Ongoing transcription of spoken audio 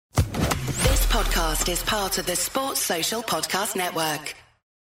podcast is part of the Sports Social Podcast Network.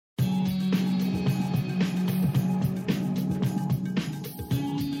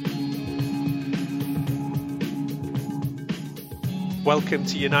 Welcome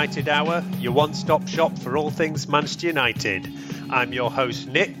to United Hour, your one-stop shop for all things Manchester United. I'm your host,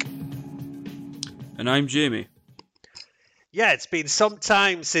 Nick. And I'm Jamie. Yeah, it's been some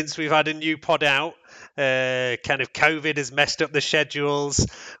time since we've had a new pod out. Kind of COVID has messed up the schedules.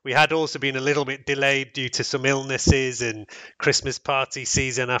 We had also been a little bit delayed due to some illnesses and Christmas party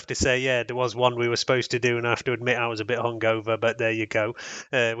season. I have to say, yeah, there was one we were supposed to do, and I have to admit I was a bit hungover, but there you go.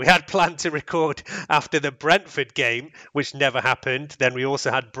 We had planned to record after the Brentford game, which never happened. Then we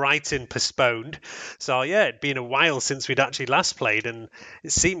also had Brighton postponed. So yeah, it'd been a while since we'd actually last played, and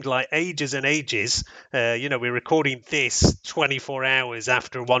it seemed like ages and ages. We're recording this 24 hours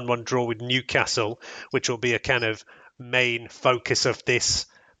after a 1-1 draw with Newcastle, which will be a kind of main focus of this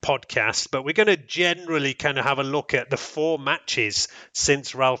podcast. But we're going to generally kind of have a look at the 4 matches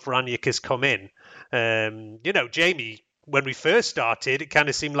since Ralph Rangnick has come in. Jamie, when we first started, it kind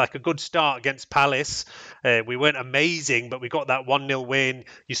of seemed like a good start against Palace. We weren't amazing, but we got that 1-0 win.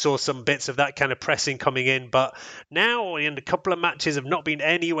 You saw some bits of that kind of pressing coming in. But now, in a couple of matches, have not been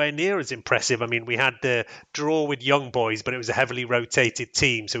anywhere near as impressive. I mean, we had the draw with Young Boys, but it was a heavily rotated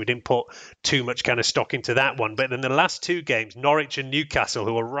team, so we didn't put too much kind of stock into that one. But in the last 2 games, Norwich and Newcastle,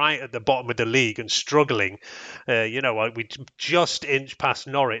 who are right at the bottom of the league and struggling, we just inched past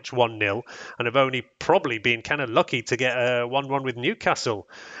Norwich 1-0 and have only probably been kind of lucky to get a 1-1 with Newcastle.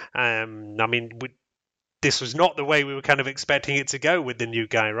 This was not the way we were kind of expecting it to go with the new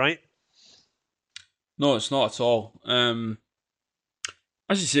guy, right? No, it's not at all.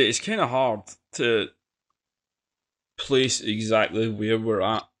 As you say, it's kind of hard to place exactly where we're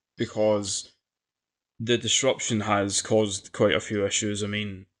at because the disruption has caused quite a few issues. I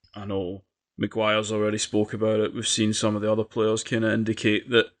mean, I know Maguire's already spoke about it. We've seen some of the other players kind of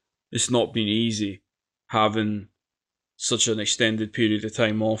indicate that it's not been easy having such an extended period of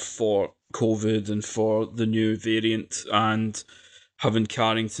time off for COVID and for the new variant, and having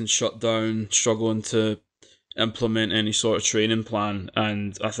Carrington shut down, struggling to implement any sort of training plan.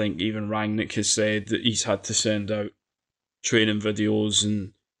 And I think even Rangnick has said that he's had to send out training videos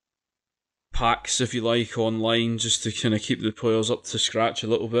and packs, if you like, online just to kind of keep the players up to scratch a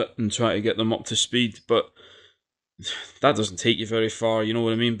little bit and try to get them up to speed. But that doesn't take you very far, you know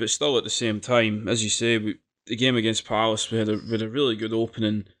what I mean? But still, at the same time, as you say, the game against Palace, we had a really good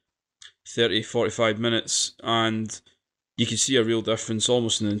opening 30-45 minutes, and you can see a real difference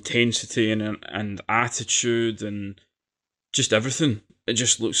almost in intensity and attitude and just everything. It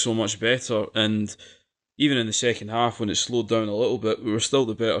just looks so much better. And even in the second half, when it slowed down a little bit, we were still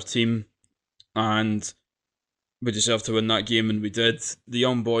the better team, and we deserved to win that game, and we did. The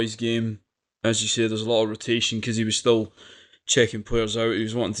Young Boys game, as you say, there's a lot of rotation because he was still checking players out. He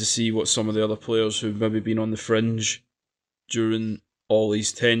was wanting to see what some of the other players who've maybe been on the fringe during all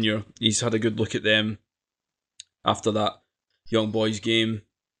his tenure, he's had a good look at them after that Young Boys game.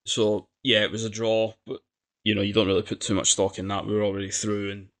 So yeah, it was a draw, but you don't really put too much stock in that. We were already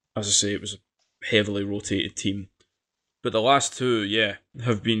through, and as I say, it was a heavily rotated team. But the last 2,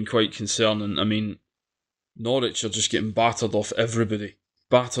 have been quite concerning. I mean, Norwich are just getting battered off everybody.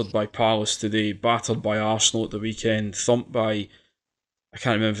 Battered by Palace today, battered by Arsenal at the weekend, thumped by, I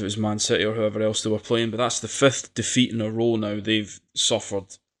can't remember if it was Man City or whoever else they were playing, but that's the 5th defeat in a row now they've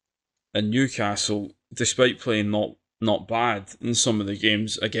suffered. And Newcastle, despite playing not bad in some of the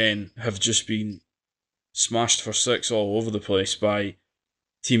games, again, have just been smashed for 6 all over the place by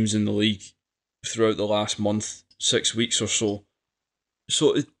teams in the league throughout the last month, 6 weeks or so.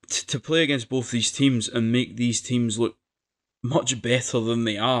 So to play against both these teams and make these teams look much better than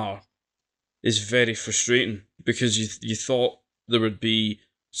they are is very frustrating, because you thought there would be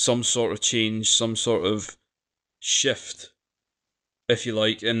some sort of change, some sort of shift, if you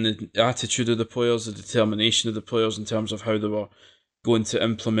like, in the attitude of the players, the determination of the players in terms of how they were going to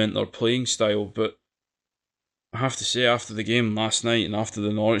implement their playing style. But I have to say, after the game last night and after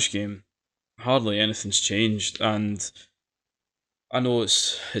the Norwich game, hardly anything's changed. And I know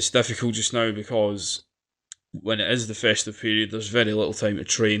it's difficult just now because when it is the festive period, there's very little time to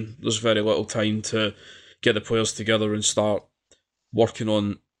train. There's very little time to get the players together and start working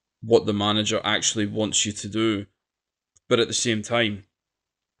on what the manager actually wants you to do. But at the same time,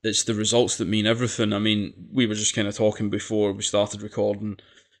 it's the results that mean everything. I mean, we were just kind of talking before we started recording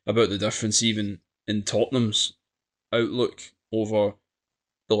about the difference even in Tottenham's outlook over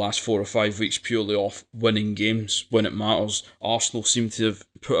the last 4 or 5 weeks purely off winning games when it matters. Arsenal seem to have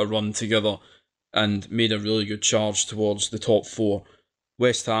put a run together and made a really good charge towards the top 4,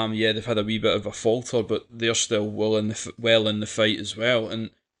 West Ham, yeah, they've had a wee bit of a falter, but they're still well in the fight as well.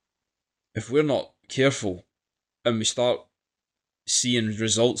 And if we're not careful and we start seeing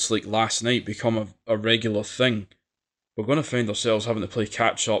results like last night become a regular thing, we're going to find ourselves having to play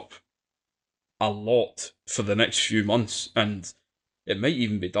catch up a lot for the next few months, and it might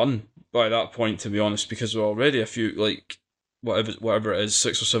even be done by that point, to be honest, because we're already a few, like, whatever it is,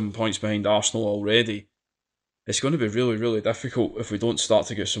 6 or 7 points behind Arsenal already. It's going to be really, really difficult if we don't start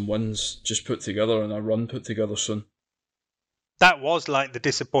to get some wins just put together and a run put together soon. That was like the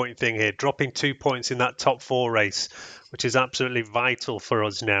disappointing thing here, dropping 2 points in that top four race, which is absolutely vital for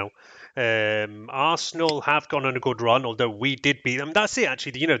us now. Arsenal have gone on a good run, although we did beat them. That's it,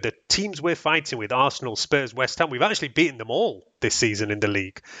 actually. You know, the teams we're fighting with, Arsenal, Spurs, West Ham, we've actually beaten them all this season in the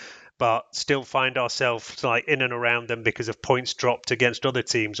league, but still find ourselves like in and around them because of points dropped against other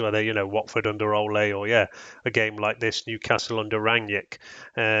teams, whether, you know, Watford under Ole or, yeah, a game like this, Newcastle under Rangnick.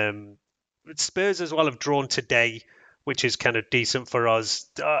 Spurs as well have drawn today, which is kind of decent for us.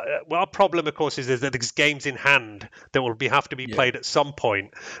 Well, our problem, of course, is that there's games in hand that will have to be played at some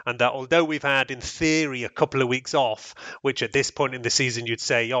point, and that although we've had, in theory, a couple of weeks off, which at this point in the season you'd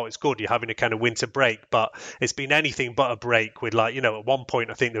say, oh, it's good, you're having a kind of winter break, but it's been anything but a break with, like, you know, at one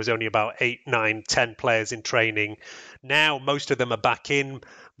point I think there was only about 8, 9, 10 players in training. Now most of them are back in,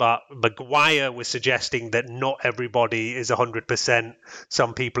 but Maguire was suggesting that not everybody is 100%.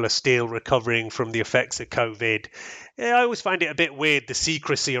 Some people are still recovering from the effects of COVID. Yeah, I always find it a bit weird, the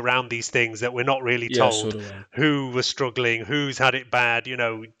secrecy around these things, that we're not really told who was struggling, who's had it bad. You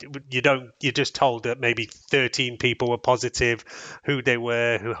know, you're just told that maybe 13 people were positive, who they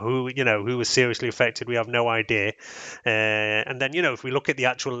were, who was seriously affected. We have no idea. And then, you know, if we look at the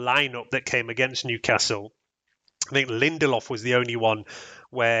actual lineup that came against Newcastle, I think Lindelof was the only one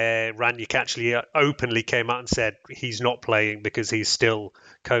where Rangnick actually openly came out and said he's not playing because he's still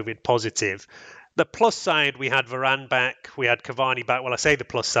COVID positive. The plus side, we had Varane back, we had Cavani back. Well, I say the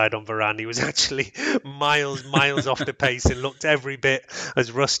plus side on Varane, he was actually miles off the pace and looked every bit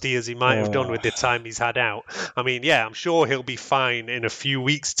as rusty as he might have done with the time he's had out. I mean, yeah, I'm sure he'll be fine in a few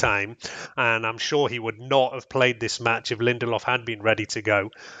weeks' time, and I'm sure he would not have played this match if Lindelof had been ready to go.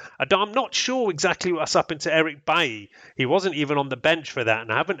 I'm not sure exactly what's happened to Eric Bailly. He wasn't even on the bench for that,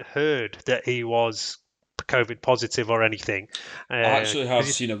 and I haven't heard that he was COVID positive or anything. I actually have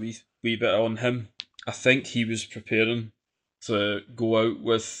seen a wee bit on him. I think he was preparing to go out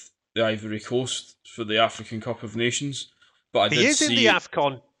with the Ivory Coast for the African Cup of Nations. But he is in the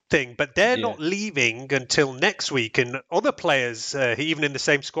AFCON thing, but they're not leaving until next week. And other players, even in the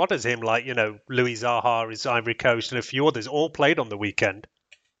same squad as him, like, you know, Louis Zaha is Ivory Coast and a few others, all played on the weekend.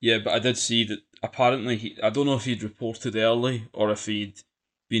 Yeah, but I did see that apparently, I don't know if he'd reported early or if he'd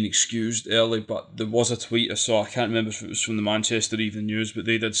been excused early, but there was a tweet I saw, I can't remember if it was from the Manchester Evening News, but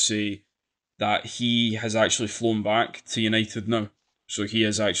they did say that he has actually flown back to United now. So he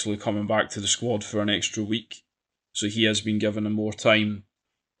is actually coming back to the squad for an extra week. So he has been given more time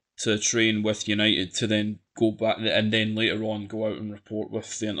to train with United to then go back and then later on go out and report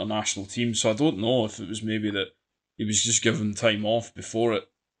with the international team. So I don't know if it was maybe that he was just given time off before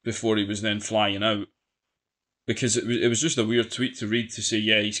he was then flying out. Because it was just a weird tweet to read to say,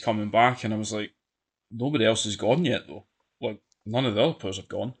 yeah, he's coming back. And I was like, nobody else has gone yet, though. Like, none of the other players have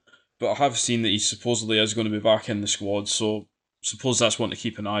gone. But I have seen that he supposedly is going to be back in the squad, so suppose that's one to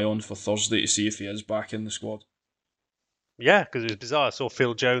keep an eye on for Thursday to see if he is back in the squad. Yeah, because it was bizarre. I saw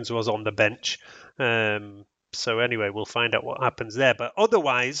Phil Jones was on the bench. So anyway, we'll find out what happens there. But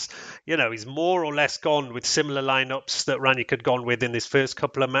otherwise, you know, he's more or less gone with similar lineups that Rangnick had gone with in his first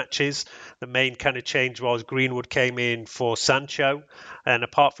couple of matches. The main kind of change was Greenwood came in for Sancho. And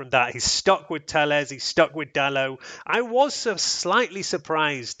apart from that, he's stuck with Telles, he's stuck with Dalot. I was slightly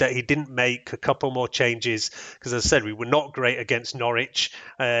surprised that he didn't make a couple more changes because, as I said, we were not great against Norwich.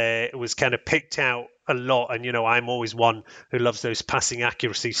 It was kind of picked out a lot. And, you know, I'm always one who loves those passing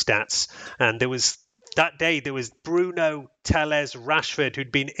accuracy stats. And that day, there was Bruno, Telles, Rashford,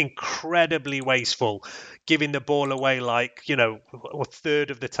 who'd been incredibly wasteful, giving the ball away like, you know, a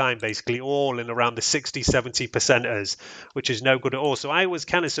third of the time, basically, all in around the 60, 70%ers, which is no good at all. So I was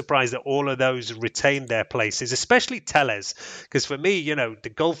kind of surprised that all of those retained their places, especially Telles, because for me, you know, the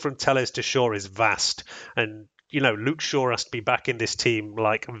goal from Telles to Shaw is vast. And you know, Luke Shaw has to be back in this team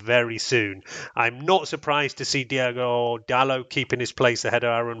like very soon. I'm not surprised to see Diogo Dalot keeping his place ahead of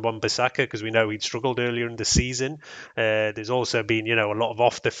Aaron Wan-Bissaka because we know he'd struggled earlier in the season. There's also been, you know, a lot of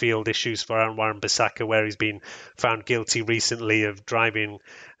off the field issues for Aaron Wan-Bissaka where he's been found guilty recently of driving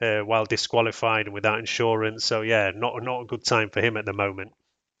while disqualified and without insurance. So yeah, not a good time for him at the moment.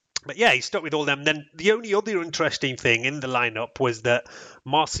 But yeah, he stuck with all them. Then the only other interesting thing in the lineup was that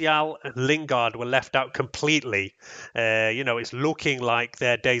Martial and Lingard were left out completely. It's looking like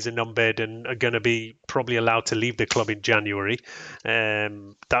their days are numbered and are going to be probably allowed to leave the club in January.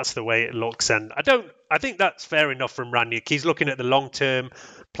 That's the way it looks, and I think that's fair enough from Ranić. He's looking at the long term.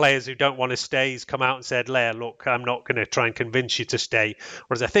 Players who don't want to stay, he's come out and said, Leia, look, I'm not going to try and convince you to stay.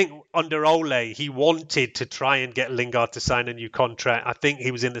 Whereas I think under Ole, he wanted to try and get Lingard to sign a new contract. I think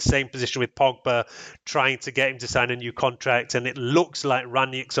he was in the same position with Pogba, trying to get him to sign a new contract. And it looks like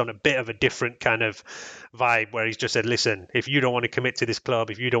Ranić's on a bit of a different kind of vibe where he's just said, listen, if you don't want to commit to this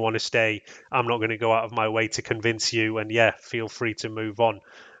club, if you don't want to stay, I'm not going to go out of my way to convince you. And yeah, feel free to move on.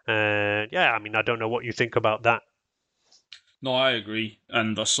 I don't know what you think about that. No, I agree.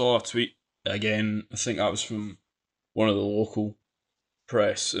 And I saw a tweet again, I think that was from one of the local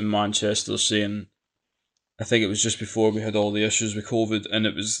press in Manchester saying, I think it was just before we had all the issues with COVID, and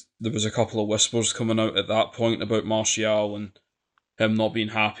there was a couple of whispers coming out at that point about Martial and him not being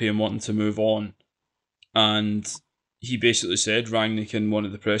happy and wanting to move on. And he basically said, Rangnick in one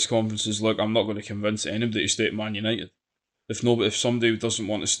of the press conferences, look, I'm not going to convince anybody to stay at Man United. If somebody doesn't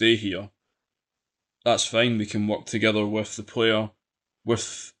want to stay here, that's fine. We can work together with the player,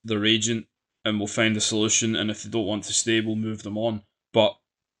 with their agent, and we'll find a solution. And if they don't want to stay, we'll move them on.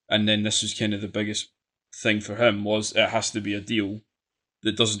 And then this was kind of the biggest thing for him, was it has to be a deal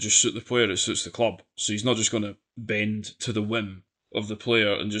that doesn't just suit the player, it suits the club. So he's not just going to bend to the whim of the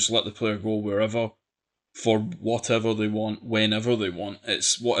player and just let the player go wherever, for whatever they want, whenever they want.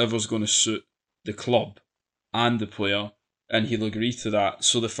 It's whatever's going to suit the club and the player, and he'll agree to that.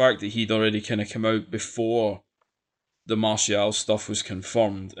 So the fact that he'd already kind of come out before the Martial stuff was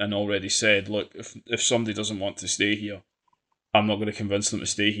confirmed and already said, look, if somebody doesn't want to stay here, I'm not going to convince them to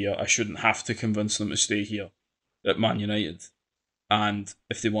stay here. I shouldn't have to convince them to stay here at Man United. And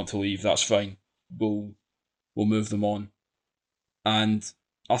if they want to leave, that's fine. We'll move them on. And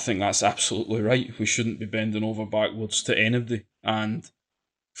I think that's absolutely right. We shouldn't be bending over backwards to anybody. And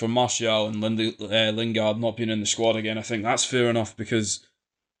for Martial and Lingard not being in the squad again, I think that's fair enough, because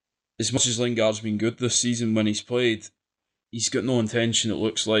as much as Lingard's been good this season when he's played, he's got no intention, it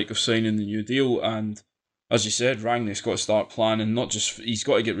looks like, of signing the new deal. And as you said, Rangnick's got to start planning, he's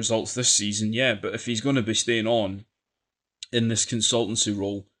got to get results this season, yeah, but if he's going to be staying on in this consultancy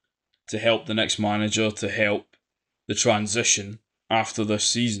role to help the next manager, to help the transition after this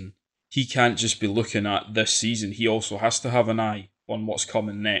season, he can't just be looking at this season. He also has to have an eye on what's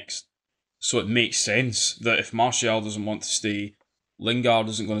coming next. So it makes sense that if Martial doesn't want to stay, Lingard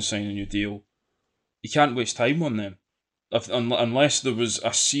isn't going to sign a new deal, he can't waste time on them. Unless there was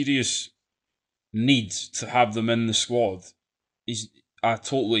a serious need to have them in the squad. I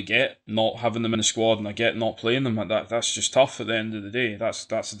totally get not having them in the squad, and I get not playing them. That's just tough at the end of the day.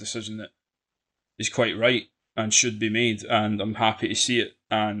 That's a decision that is quite right and should be made, and I'm happy to see it.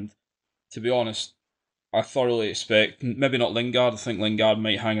 And to be honest, I thoroughly expect, maybe not Lingard, I think Lingard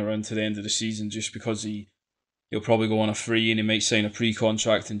might hang around to the end of the season just because he'll probably go on a free and he might sign a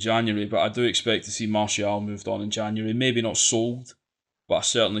pre-contract in January, but I do expect to see Martial moved on in January. Maybe not sold, but I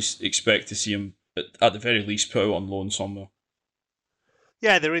certainly expect to see him, at the very least, put out on loan somewhere.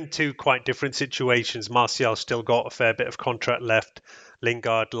 Yeah, they're in two quite different situations. Martial's still got a fair bit of contract left.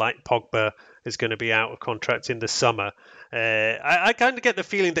 Lingard, like Pogba, is going to be out of contract in the summer. I kind of get the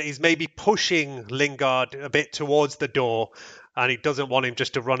feeling that he's maybe pushing Lingard a bit towards the door, and he doesn't want him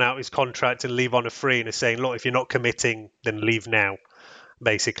just to run out his contract and leave on a free, and is saying, look, if you're not committing, then leave now,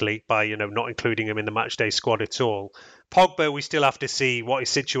 basically, by not including him in the matchday squad at all. Pogba, we still have to see what his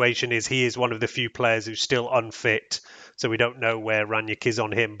situation is. He is one of the few players who's still unfit, so we don't know where Ranić is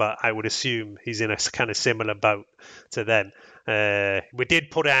on him, but I would assume he's in a kind of similar boat to them. We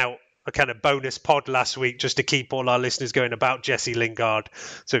did put out a kind of bonus pod last week just to keep all our listeners going about Jesse Lingard.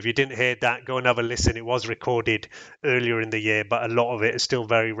 So if you didn't hear that, go and have a listen. It was recorded earlier in the year, but a lot of it is still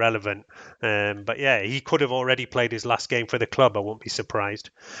very relevant. But yeah, he could have already played his last game for the club. I won't be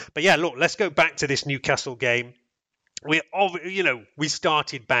surprised. But yeah, look, let's go back to this Newcastle game. We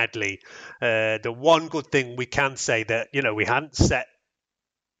started badly. The one good thing we can say that, we hadn't set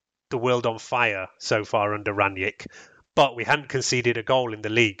the world on fire so far under Ranić, but we hadn't conceded a goal in the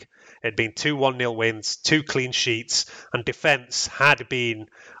league. It had been 2 1-0 wins, 2 clean sheets, and defence had been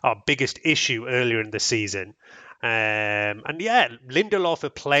our biggest issue earlier in the season. And yeah, Lindelof, a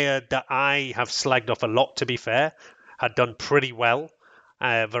player that I have slagged off a lot, to be fair, had done pretty well.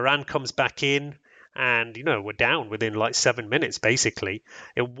 Varane comes back in, and we're down within like 7 minutes, basically.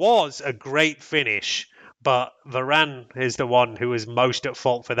 It was a great finish but Varane is the one who was most at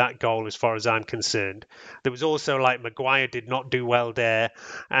fault for that goal as far as I'm concerned. There was also like Maguire did not do well there,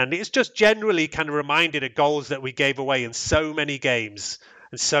 and it's just generally kind of reminded of goals that we gave away in so many games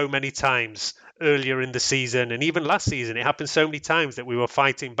and so many times earlier in the season and even last season. It happened so many times that we were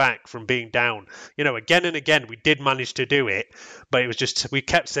fighting back from being down. Again and again we did manage to do it, but it was just we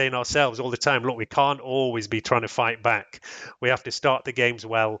kept saying ourselves all the time, look, we can't always be trying to fight back. We have to start the games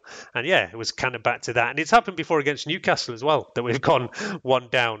well. And yeah, it was kind of back to that. And it's happened before against Newcastle as well, that we've gone one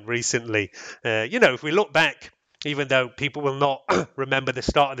down recently. If we look back, even though people will not remember the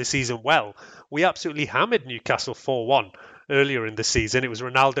start of the season well, we absolutely hammered Newcastle 4-1 earlier in the season. It was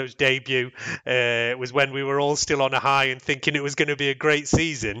Ronaldo's debut. It was when we were all still on a high and thinking it was going to be a great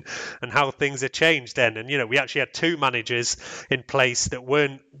season, and how things have changed then. And, we actually had two managers in place that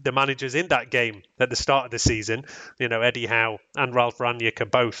weren't the managers in that game at the start of the season. Eddie Howe and Ralph Rangnick are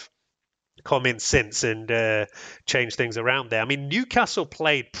both come in since and changed things around there. I mean, Newcastle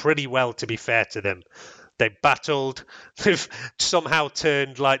played pretty well, to be fair to them. They battled. They've somehow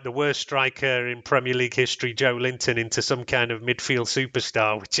turned like the worst striker in Premier League history, Joe Linton, into some kind of midfield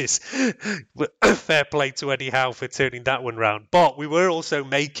superstar, which is fair play to Eddie Howe for turning that one round. But we were also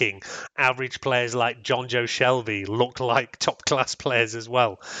making average players like John Joe Shelby look like top-class players as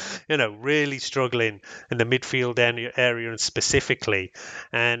well. Really struggling in the midfield area and specifically.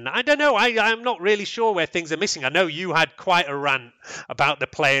 And I don't know, I'm not really sure where things are missing. I know you had quite a rant about the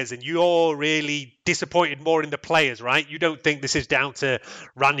players, and you're really disappointed more in the players, right? You don't think this is down to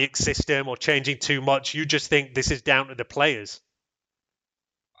Ranić's system or changing too much. You just think this is down to the players.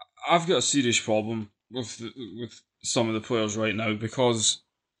 I've got a serious problem with some of the players right now, because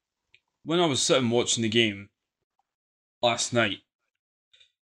when I was sitting watching the game last night,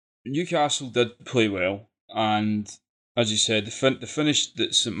 Newcastle did play well, and as you said, the finish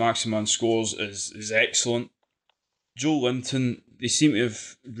that St Maximin scores is excellent. Joe Linton, they seem to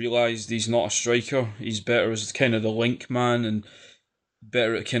have realised he's not a striker. He's better as kind of the link man and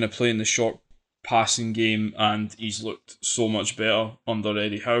better at kind of playing the short passing game, and he's looked so much better under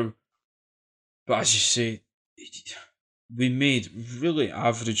Eddie Howe. But as you say, we made really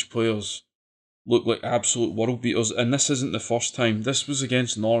average players look like absolute world beaters, and this isn't the first time. This was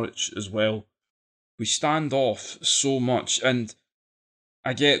against Norwich as well. We stand off so much, and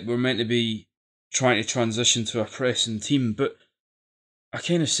I get we're meant to be trying to transition to a pressing team, but I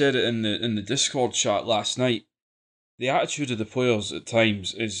kind of said it in the Discord chat last night. The attitude of the players at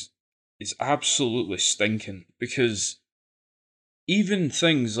times is absolutely stinking, because even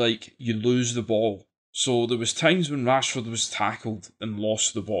things like you lose the ball. So there was times when Rashford was tackled and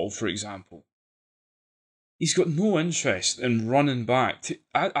lost the ball, for example. He's got no interest in running back.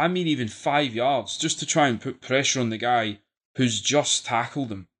 I mean even 5 yards, just to try and put pressure on the guy who's just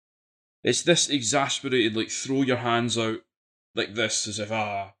tackled him. It's this exasperated, like, throw your hands out like this, as if,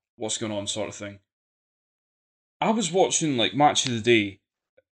 what's going on sort of thing. I was watching, like, Match of the Day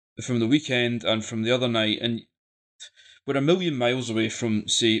from the weekend and from the other night, and we're a million miles away from,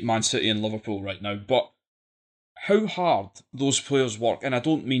 say, Man City and Liverpool right now, but how hard those players work, and I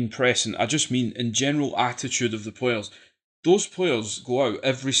don't mean pressing, I just mean in general attitude of the players. Those players go out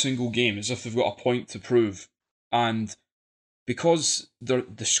every single game as if they've got a point to prove, and because the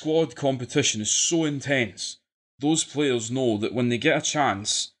squad competition is so intense, those players know that when they get a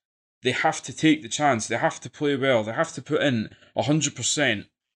chance, they have to take the chance, they have to play well, they have to put in 100%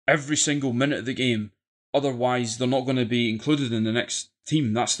 every single minute of the game, otherwise they're not going to be included in the next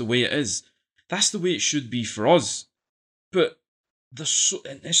team. That's the way it is. That's the way it should be for us. But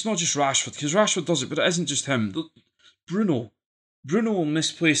it's not just Rashford, because Rashford does it, but it isn't just him. Bruno will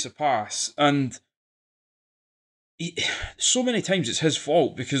misplace a pass, and so many times it's his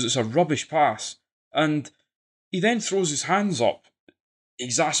fault because it's a rubbish pass, and he then throws his hands up,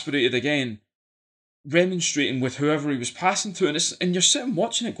 exasperated again, remonstrating with whoever he was passing to, and you're sitting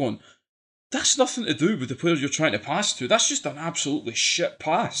watching it going, that's nothing to do with the players you're trying to pass to. That's just an absolutely shit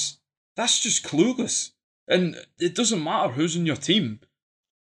pass. That's just clueless. And it doesn't matter who's in your team.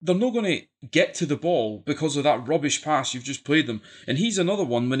 They're not going to get to the ball because of that rubbish pass you've just played them. And he's another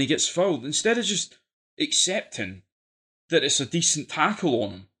one when he gets fouled. Instead of just accepting that it's a decent tackle on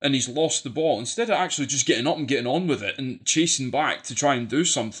him and he's lost the ball, instead of actually just getting up and getting on with it and chasing back to try and do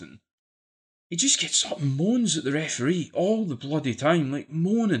something, he just gets up and moans at the referee all the bloody time, like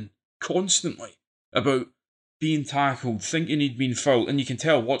moaning constantly about being tackled, thinking he'd been fouled, and you can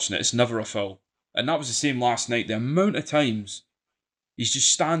tell watching it, it's never a foul. And that was the same last night. The amount of times he's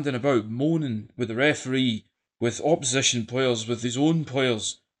just standing about moaning with the referee, with opposition players, with his own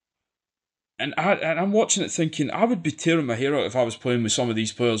players. And I'm watching it thinking, I would be tearing my hair out if I was playing with some of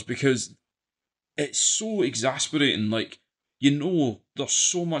these players, because it's so exasperating. Like, they're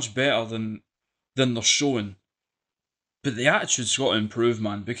so much better than they're showing, but the attitude's got to improve,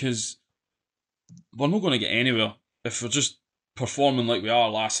 man, because we're not going to get anywhere if we're just performing like we are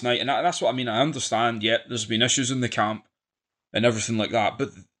last night. And that's what I mean. I understand, there's been issues in the camp and everything like that, but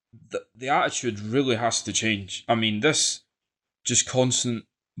the attitude really has to change. I mean, this just constant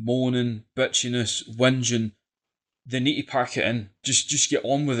moaning, bitchiness, whinging, they need to pack it in. Just get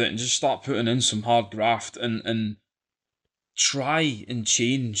on with it and just start putting in some hard graft and try and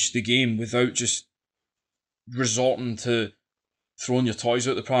change the game without just resorting to throwing your toys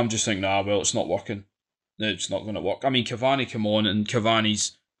out the pram. Just think, nah, well, it's not working. No, it's not going to work. I mean, Cavani come on and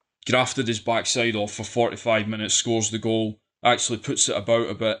Cavani's grafted his backside off for 45 minutes, scores the goal, actually puts it about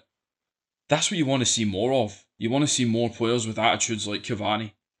a bit. That's what you want to see more of. You want to see more players with attitudes like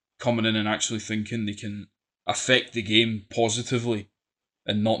Cavani coming in and actually thinking they can affect the game positively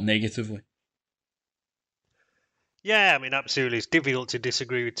and not negatively. Yeah, I mean, absolutely. It's difficult to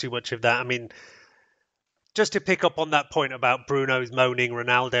disagree with too much of that. I mean, just to pick up on that point about Bruno's moaning,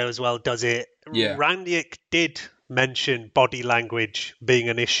 Ronaldo as well does it. Yeah. Rangnick did mention body language being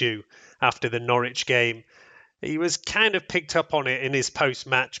an issue after the Norwich game. He was kind of picked up on it in his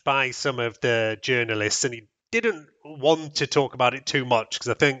post-match by some of the journalists, and he didn't want to talk about it too much because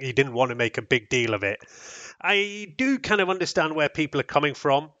I think he didn't want to make a big deal of it. I do kind of understand where people are coming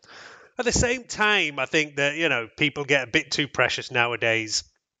from. At the same time, I think that, people get a bit too precious nowadays.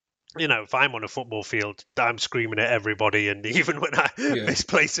 If I'm on a football field, I'm screaming at everybody, and even when I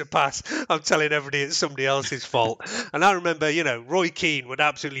misplace a pass, I'm telling everybody it's somebody else's fault. And I remember, Roy Keane would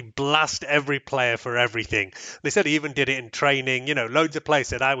absolutely blast every player for everything. They said he even did it in training. Loads of players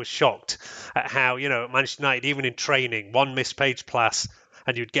said I was shocked at how, at Manchester United, even in training, one mispage pass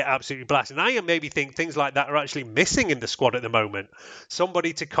and you'd get absolutely blasted. And I maybe think things like that are actually missing in the squad at the moment.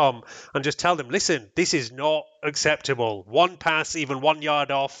 Somebody to come and just tell them, listen, this is not acceptable. One pass, even 1 yard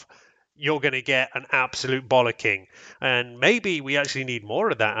off, you're going to get an absolute bollocking. And maybe we actually need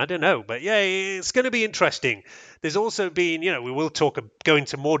more of that. I don't know. But yeah, it's going to be interesting. There's also been, we will go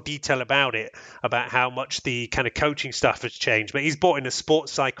into more detail about it, about how much the kind of coaching stuff has changed. But he's brought in a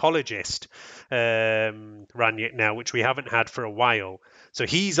sports psychologist, Ranić now, which we haven't had for a while. So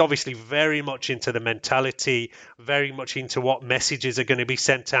he's obviously very much into the mentality, very much into what messages are going to be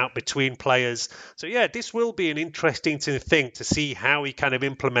sent out between players. So yeah, this will be an interesting thing to see how he kind of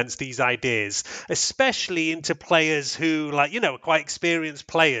implements these ideas, especially into players who, are quite experienced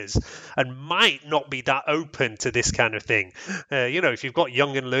players and might not be that open to this kind of thing. If you've got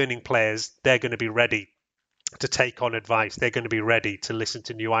young and learning players, they're going to be ready to take on advice. They're going to be ready to listen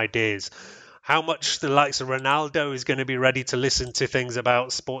to new ideas. How much the likes of Ronaldo is going to be ready to listen to things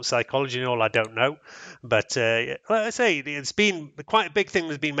about sports psychology and all, I don't know. But like I say, it's been quite a big thing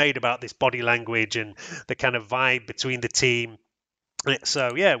that's been made about this body language and the kind of vibe between the team.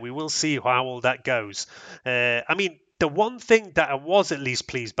 So, yeah, we will see how all that goes. I mean, the one thing that I was at least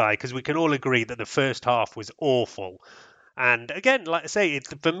pleased by, because we can all agree that the first half was awful. And again, like I say,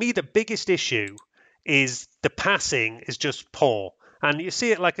 for me, the biggest issue is the passing is just poor. And you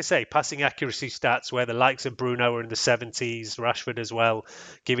see it, like I say, passing accuracy stats where the likes of Bruno are in the 70s, Rashford as well,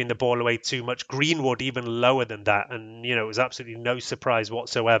 giving the ball away too much. Greenwood even lower than that. And, it was absolutely no surprise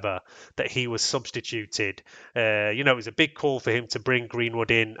whatsoever that he was substituted. It was a big call for him to bring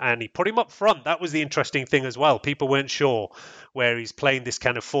Greenwood in and he put him up front. That was the interesting thing as well. People weren't sure where he's playing this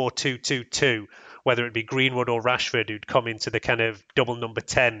kind of 4-2-2-2. Whether it be Greenwood or Rashford who'd come into the kind of double number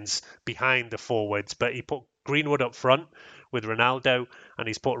 10s behind the forwards. But he put Greenwood up front with Ronaldo and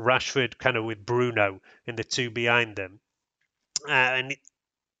he's put Rashford kind of with Bruno in the two behind them. And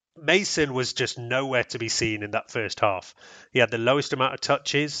Mason was just nowhere to be seen in that first half. He had the lowest amount of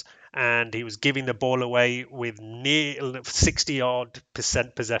touches and he was giving the ball away with near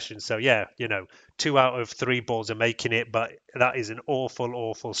 60-odd% possession. So, yeah, 2 out of 3 balls are making it, but that is an awful,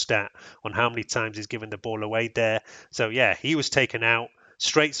 awful stat on how many times he's given the ball away there. So, yeah, he was taken out.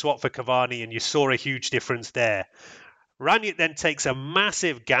 Straight swap for Cavani, and you saw a huge difference there. Ranić then takes a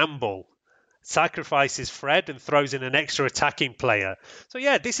massive gamble, sacrifices Fred and throws in an extra attacking player. So,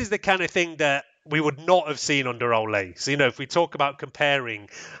 yeah, this is the kind of thing that we would not have seen under Ole. So, if we talk about comparing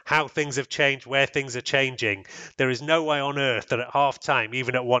how things have changed, where things are changing, there is no way on earth that at half-time,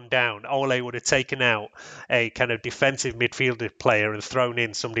 even at 1 down, Ole would have taken out a kind of defensive midfielder player and thrown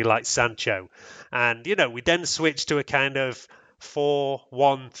in somebody like Sancho. And, we then switched to a kind of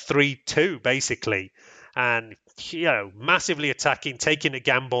 4-1-3-2, basically. And, massively attacking, taking a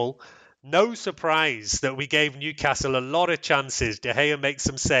gamble. no surprise that we gave Newcastle a lot of chances. De Gea makes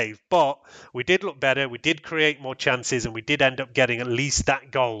some save, but we did look better. We did create more chances, and we did end up getting at least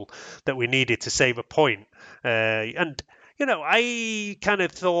that goal that we needed to save a point. And I kind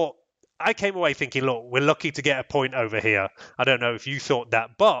of thought I came away thinking, look, we're lucky to get a point over here. I don't know if you thought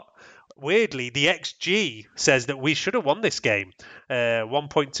that, but weirdly, the XG says that we should have won this game.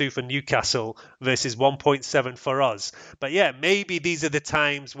 1.2 for Newcastle versus 1.7 for us. But yeah, maybe these are the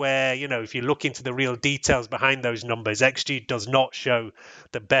times where, if you look into the real details behind those numbers, XG does not show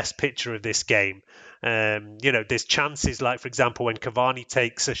the best picture of this game. There's chances like, for example, when Cavani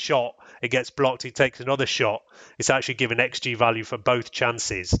takes a shot, it gets blocked, he takes another shot. It's actually given XG value for both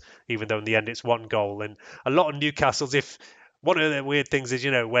chances, even though in the end it's one goal. And a lot of Newcastle's, one of the weird things is,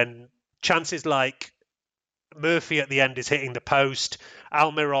 when chances like Murphy at the end is hitting the post,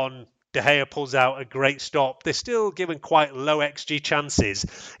 Almiron, De Gea pulls out a great stop. They're still given quite low XG chances,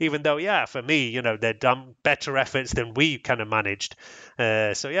 even though, for me, they're done better efforts than we kind of managed.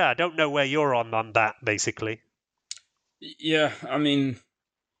 I don't know where you're on that, basically. Yeah, I mean,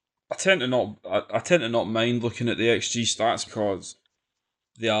 I tend to not mind looking at the XG stats because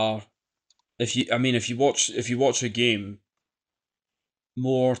they are. If you watch a game,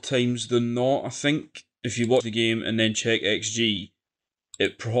 more times than not, I think if you watch the game and then check XG,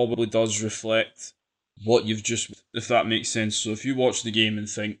 it probably does reflect what you've just, if that makes sense. So if you watch the game and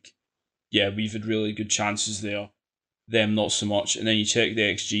think, yeah, we've had really good chances there, them not so much, and then you check the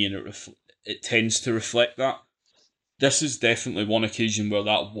XG and it tends to reflect that. This is definitely one occasion where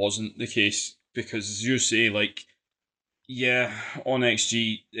that wasn't the case, because as you say, on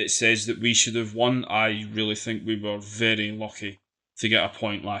XG it says that we should have won. I really think we were very lucky to get a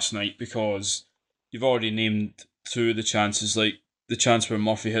point last night, because you've already named two of the chances, like the chance where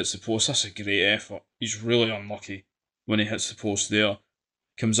Murphy hits the post. That's a great effort. He's really unlucky when he hits the post there.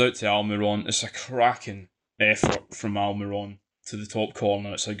 Comes out to Almiron. It's a cracking effort from Almiron to the top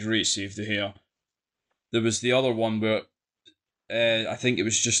corner. It's a great save to hear. There was the other one where I think it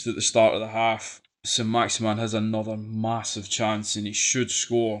was just at the start of the half. Saint-Maximin has another massive chance and he should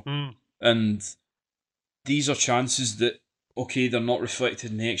score. And these are chances that, okay, they're not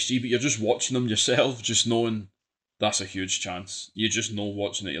reflected in the XG, but you're just watching them yourself, just knowing that's a huge chance. You just know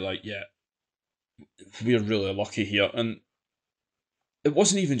watching it, you're like, yeah, we're really lucky here. And it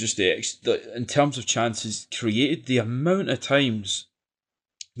wasn't even just in terms of chances created, the amount of times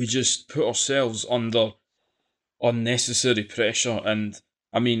we just put ourselves under unnecessary pressure. And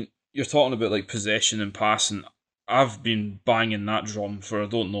I mean, you're talking about like possession and passing. I've been banging that drum for I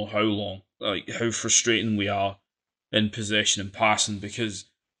don't know how long, like how frustrating we are in possession and passing, because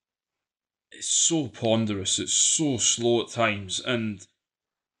it's so ponderous, it's so slow at times, and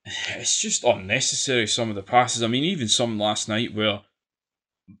it's just unnecessary, some of the passes. I mean, even some last night where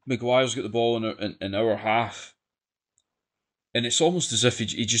Maguire's got the ball in our half, and it's almost as if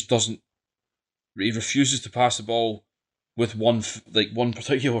he just doesn't, he refuses to pass the ball with one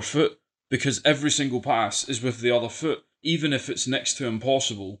particular foot, because every single pass is with the other foot, even if it's next to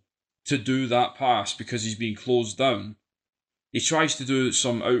impossible to do that pass because he's being closed down. He tries to do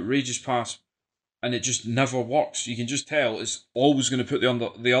some outrageous pass and it just never works. You can just tell it's always going to put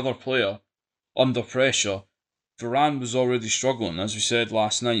the other player under pressure. Varane was already struggling, as we said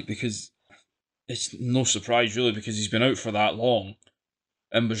last night, because it's no surprise really, because he's been out for that long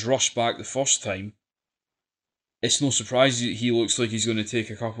and was rushed back the first time. It's no surprise he looks like he's going to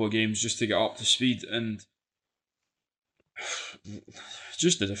take a couple of games just to get up to speed. And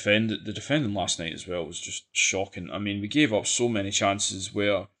just the defending last night as well was just shocking. I mean, we gave up so many chances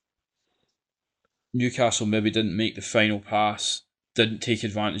where Newcastle maybe didn't make the final pass, didn't take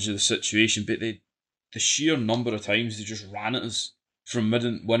advantage of the situation, but the sheer number of times they just ran at us from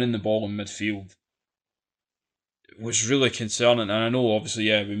winning the ball in midfield was really concerning. And I know, obviously,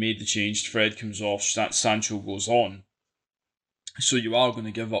 we made the change. Fred comes off, Sancho goes on. So you are going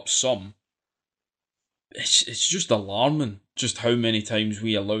to give up some. It's just alarming just how many times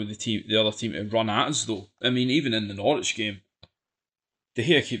we allow the other team to run at us, though. I mean, even in the Norwich game, De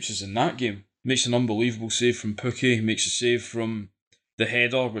Gea keeps us in that game. Makes an unbelievable save from Pukki, makes a save from the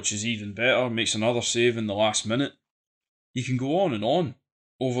header, which is even better, makes another save in the last minute. You can go on and on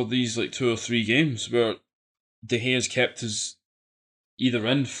over these like 2 or 3 games where De Gea's kept us either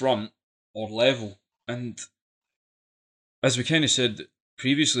in front or level. And as we kind of said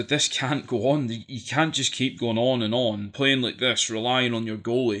previously, this can't go on. You can't just keep going on and on, playing like this, relying on your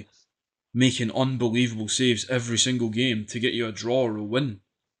goalie, making unbelievable saves every single game to get you a draw or a win.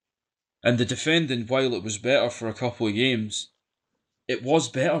 And the defending, while it was better for a couple of games, it was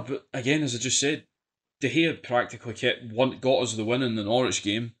better, but again, as I just said, De Gea practically got us the win in the Norwich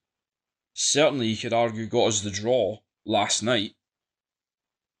game. certainly you could argue got us the draw last night.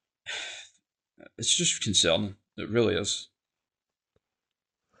 It's just concerning. It really is.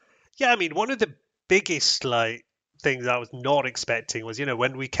 Yeah, I mean, one of the biggest things I was not expecting was,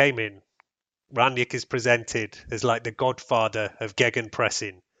 when we came in, Ranić is presented as like the godfather of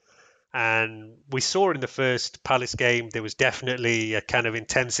gegenpressing. And we saw in the first Palace game, there was definitely a kind of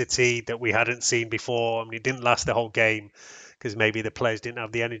intensity that we hadn't seen before. I mean, it didn't last the whole game because maybe the players didn't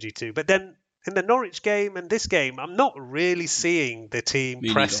have the energy to. But then in the Norwich game and this game, I'm not really seeing the team Me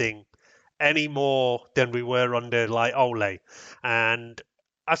neither. pressing any more than we were under like Ole. And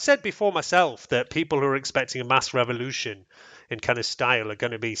I've said before myself that people who are expecting a mass revolution in kind of style are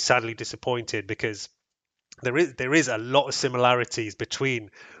going to be sadly disappointed because there is a lot of similarities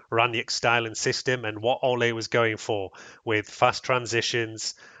between Ranić's style and system and what Ole was going for with fast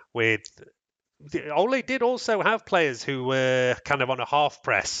transitions. With Ole did also have players who were kind of on a half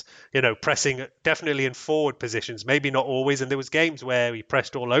press, pressing definitely in forward positions, maybe not always. And there was games where he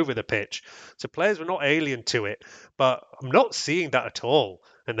pressed all over the pitch, so players were not alien to it. But I'm not seeing that at all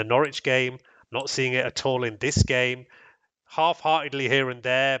in the Norwich game. Not seeing it at all in this game, half-heartedly here and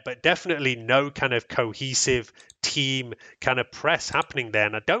there, but definitely no kind of cohesive team kind of press happening there.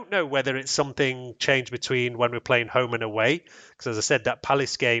 And I don't know whether it's something changed between when we're playing home and away, because as I said, that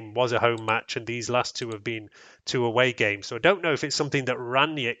Palace game was a home match and these last two have been two away games. So I don't know if it's something that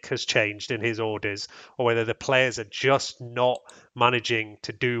Ranić has changed in his orders or whether the players are just not managing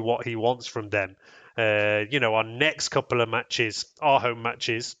to do what he wants from them. Our next couple of matches are home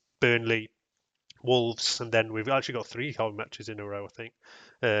matches, Burnley, Wolves, and then we've actually got three home matches in a row, I think.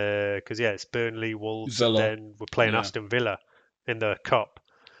 Because it's Burnley, Wolves, and Villa. then we're playing Yeah. Aston Villa in the Cup.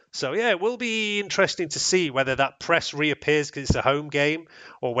 So yeah, it will be interesting to see whether that press reappears because it's a home game,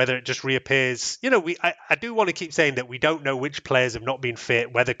 or whether it just reappears. I do want to keep saying that we don't know which players have not been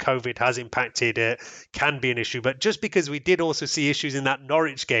fit, whether COVID has impacted it, can be an issue. But just because we did also see issues in that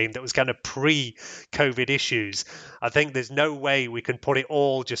Norwich game that was kind of pre-COVID issues, I think there's no way we can put it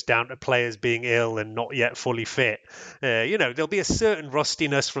all just down to players being ill and not yet fully fit. There'll be a certain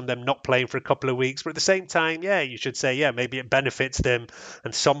rustiness from them not playing for a couple of weeks, but at the same time, you should say, maybe it benefits them,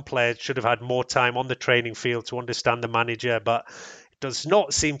 and some players should have had more time on the training field to understand the manager, but it does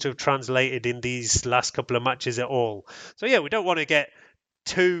not seem to have translated in these last couple of matches at all. So we don't want to get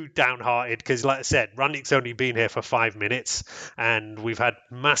too downhearted because, like I said, Ranić's only been here for 5 minutes and we've had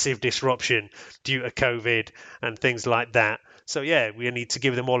massive disruption due to COVID and things like that. So we need to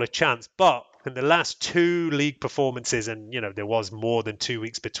give them all a chance. But in the last two league performances, and there was more than 2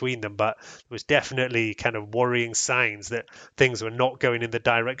 weeks between them, but there was definitely kind of worrying signs that things were not going in the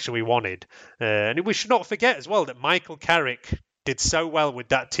direction we wanted. And we should not forget as well that Michael Carrick did so well with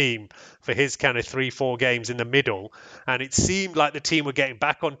that team for his kind of 3-4 games in the middle, and it seemed like the team were getting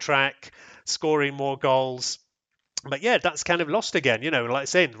back on track, scoring more goals. But that's kind of lost again. Like I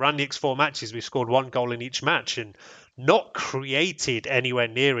said, Ranić's 4 matches, we've scored 1 goal in each match and not created anywhere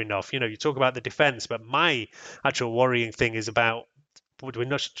near enough. You talk about the defence, but my actual worrying thing is about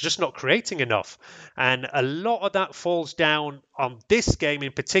we're just not creating enough. And a lot of that falls down on this game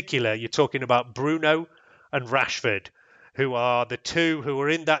in particular. You're talking about Bruno and Rashford, who are the two who are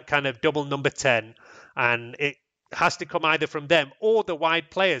in that kind of double number 10. And it has to come either from them or the wide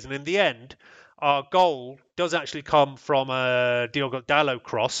players. And in the end, our goal does actually come from a Diogo Dalot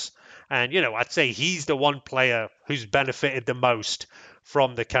cross. And, I'd say he's the one player who's benefited the most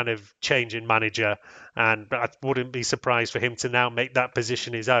from the kind of change in manager. And I wouldn't be surprised for him to now make that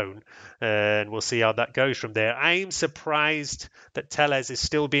position his own. And we'll see how that goes from there. I'm surprised that Telles is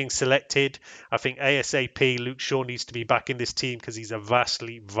still being selected. I think ASAP Luke Shaw needs to be back in this team because he's a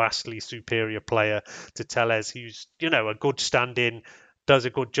vastly, vastly superior player to Telles, who's, a good stand-in, does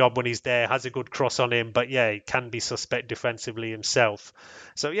a good job when he's there, has a good cross on him, but he can be suspect defensively himself.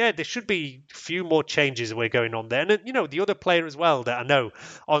 So there should be a few more changes we're going on there. And the other player as well that I know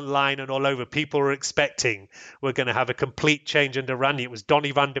online and all over people are expecting we're going to have a complete change under Ranić. It was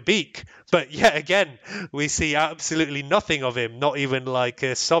Donny van de Beek, but again we see absolutely nothing of him, not even like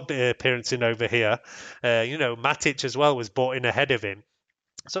a sub appearance in over here. Matic as well was brought in ahead of him.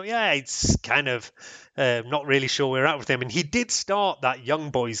 So it's kind of not really sure where we're at with him. And he did start that Young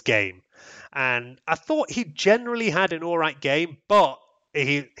Boys game, and I thought he generally had an all right game, but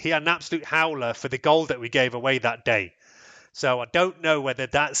he had an absolute howler for the goal that we gave away that day. So I don't know whether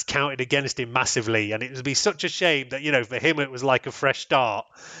that's counted against him massively. And it would be such a shame that, for him it was like a fresh start.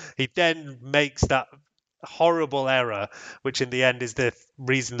 He then makes that horrible error, which in the end is the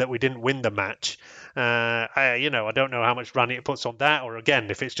reason that we didn't win the match. I don't know how much Ranić puts on that, or again,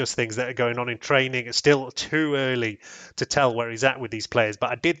 if it's just things that are going on in training. It's still too early to tell where he's at with these players.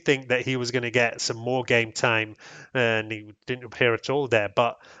 But I did think that he was going to get some more game time, and he didn't appear at all there.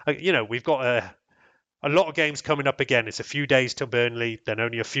 But we've got a lot of games coming up again. It's a few days to Burnley, then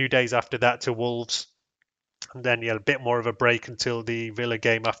only a few days after that to Wolves, and then a bit more of a break until the Villa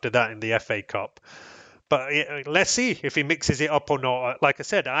game after that in the FA Cup. But let's see if he mixes it up or not. Like I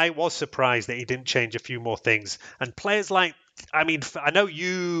said, I was surprised that he didn't change a few more things. And players like, I know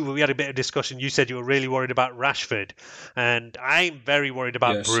we had a bit of discussion. You said you were really worried about Rashford, and I'm very worried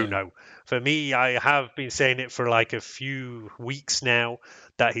about Bruno. For me, I have been saying it for like a few weeks now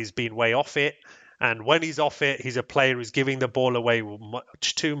that he's been way off it. And when he's off it, he's a player who's giving the ball away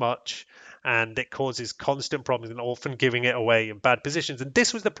much too much, and it causes constant problems and often giving it away in bad positions. And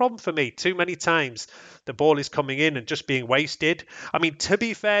this was the problem for me. Too many times the ball is coming in and just being wasted. To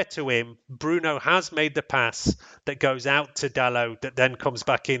be fair to him, Bruno has made the pass that goes out to Dalot that then comes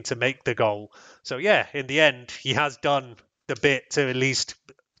back in to make the goal. So yeah, in the end, he has done the bit to at least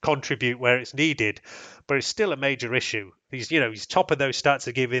contribute where it's needed, but it's still a major issue. He's top of those stats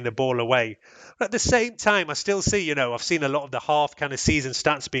of giving the ball away. But at the same time, I still see, I've seen a lot of the half kind of season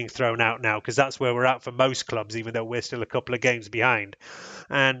stats being thrown out now, because that's where we're at for most clubs, even though we're still a couple of games behind.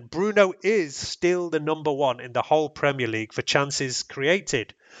 And Bruno is still the number one in the whole Premier League for chances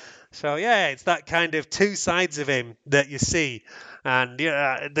created. So yeah, it's that kind of two sides of him that you see. And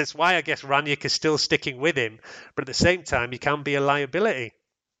that's why I guess Ranić is still sticking with him. But at the same time, he can be a liability.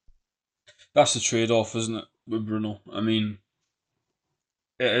 That's the trade-off, isn't it, with Bruno?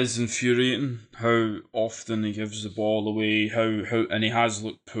 It is infuriating how often he gives the ball away, how and he has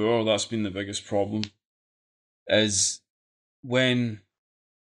looked poor. That's been the biggest problem. Is when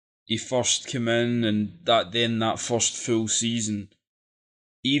he first came in, and that first full season,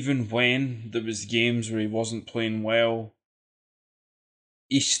 even when there was games where he wasn't playing well,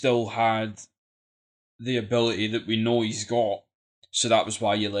 he still had the ability that we know he's got. So that was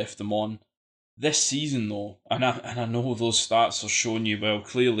why you left him on. This season, though, and I know those stats are showing you, well,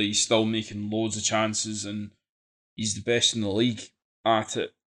 clearly he's still making loads of chances and he's the best in the league at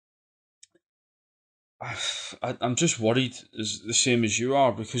it. I'm just worried, as the same as you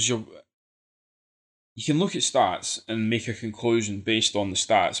are, because you can look at stats and make a conclusion based on the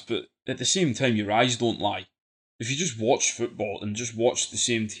stats, but at the same time, your eyes don't lie. If you just watch football and just watch the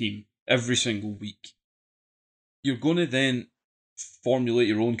same team every single week, you're going to then formulate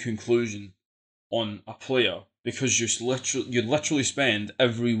your own conclusion on a player because you literally spend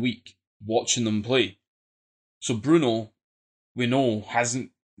every week watching them play. So Bruno, we know,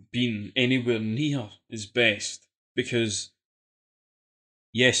 hasn't been anywhere near his best because,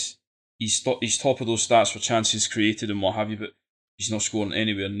 yes, he's top of those stats for chances created and what have you, but he's not scoring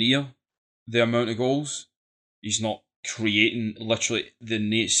anywhere near the amount of goals. He's not creating literally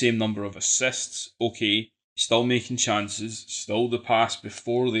the same number of assists. Okay, still making chances, still the pass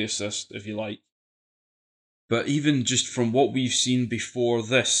before the assist, if you like. But even just from what we've seen before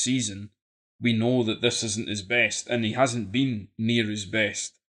this season, we know that this isn't his best, and he hasn't been near his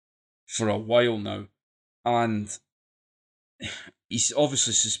best for a while now. And he's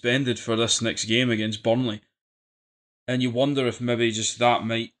obviously suspended for this next game against Burnley. And you wonder if maybe just that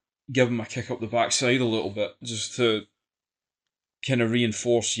might give him a kick up the backside a little bit, just to kind of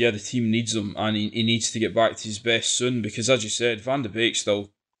reinforce, the team needs him, and he needs to get back to his best soon, because as you said, Van de Beek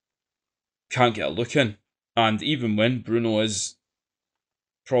still can't get a look in. And even when Bruno is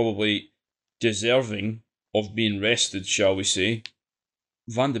probably deserving of being rested, shall we say,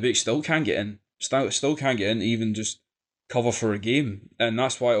 Van de Beek still can't get in. Still can't get in, even just cover for a game. And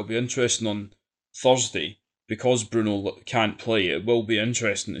that's why it'll be interesting on Thursday, because Bruno can't play. It will be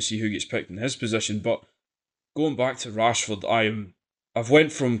interesting to see who gets picked in his position. But going back to Rashford, I've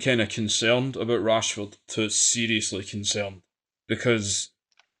went from kind of concerned about Rashford to seriously concerned, because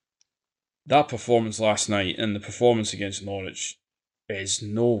that performance last night and the performance against Norwich is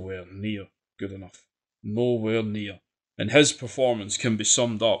nowhere near good enough. Nowhere near. And his performance can be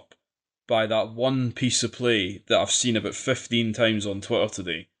summed up by that one piece of play that I've seen about 15 times on Twitter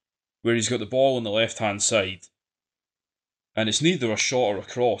today, where he's got the ball on the left-hand side, and it's neither a shot or a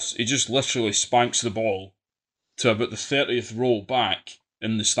cross. He just literally spanks the ball to about the 30th row back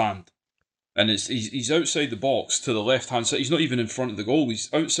in the stand. And he's outside the box to the left-hand side. He's not even in front of the goal. He's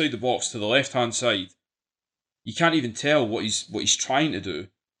outside the box to the left-hand side. You can't even tell what he's trying to do.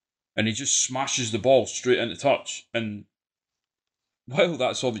 And he just smashes the ball straight into touch. And while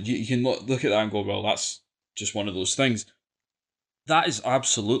that's obvious, you can look at that and go, well, that's just one of those things. that is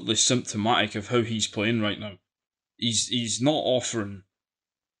absolutely symptomatic of how he's playing right now. He's not offering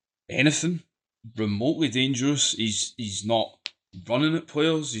anything remotely dangerous. He's not running at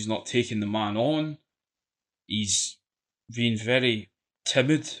players. He's not taking the man on. He's being very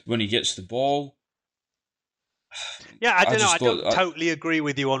timid when he gets the ball. Yeah, I don't know. just I don't thought, totally agree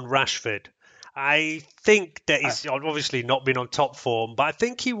with you on Rashford. I think that he's obviously not been on top form, but I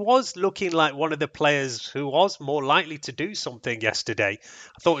think he was looking like one of the players who was more likely to do something yesterday.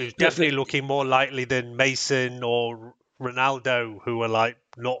 I thought he was definitely but looking more likely than Mason or Ronaldo, who were like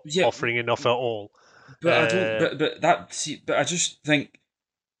not yeah, offering enough at all. but I don't. But I just think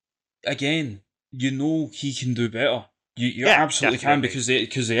again, he can do better. You Yeah, absolutely can definitely.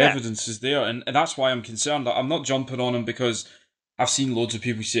 because the Yeah, evidence is there, and that's why I'm concerned. I'm not jumping on him because I've seen loads of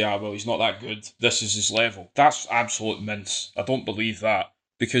people say, well, he's not that good. This is his level." That's absolute mince. I don't believe that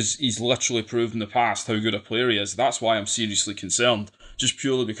because he's literally proved in the past how good a player he is. That's why I'm seriously concerned, just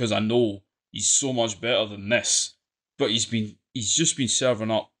purely because I know he's so much better than this. But he's just been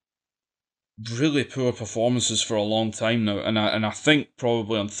serving up really poor performances for a long time now, and I think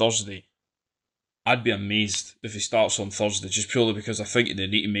probably on Thursday, I'd be amazed if he starts on Thursday, just purely because I think they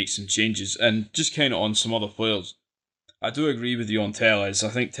need to make some changes and just kind of on some other players. I do agree with you on Tellez. I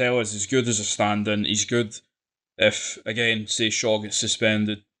think Tellez is good as a stand-in. He's good if, again, say Shaw gets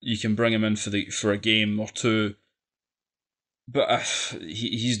suspended, you can bring him in for a game or two. But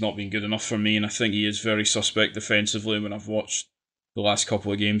he's not been good enough for me, and I think he is very suspect defensively when I've watched the last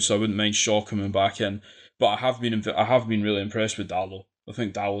couple of games. So I wouldn't mind Shaw coming back in. But I have been really impressed with Dallo. I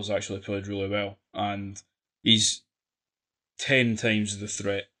think Dallo's actually played really well, and he's 10 times the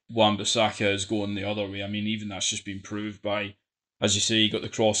threat Wan-Bissaka is going the other way. I mean, even that's just been proved by, as you say, he got the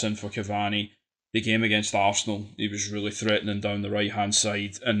cross in for Cavani. The game against Arsenal, he was really threatening down the right hand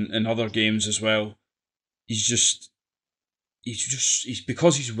side, and in other games as well. He's just he's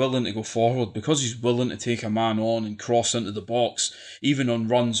because he's willing to go forward, because he's willing to take a man on and cross into the box, even on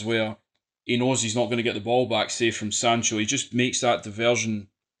runs where he knows he's not going to get the ball back, say from Sancho. He just makes that diversion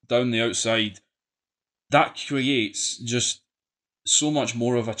down the outside. That creates just so much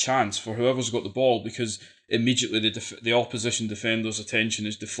more of a chance for whoever's got the ball because immediately the opposition defender's attention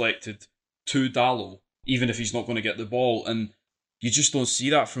is deflected to Dallo, even if he's not going to get the ball. And you just don't see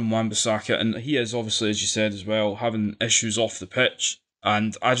that from Wan-Bissaka, and he is obviously, as you said as well, having issues off the pitch,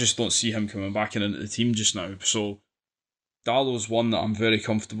 and I just don't see him coming back into the team just now. So Dallo's one that I'm very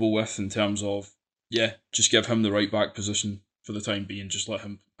comfortable with in terms of, yeah, just give him the right back position for the time being, just let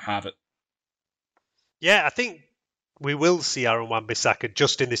him have it. yeah. I think we will see Aaron Wan-Bissaka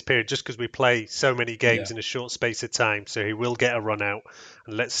just in this period, just because we play so many Yeah. games in a short space of time. So he will get a run out,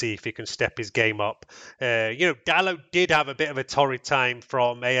 and let's see if he can step his game up. Dallo did have a bit of a torrid time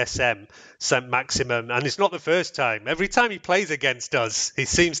from ASM, St. Maximum, and it's not the first time. Every time he plays against us, he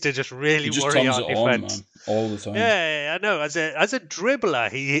seems to just really He just worry turns our it on, defence. man, all the time. Yeah, I know. As a dribbler,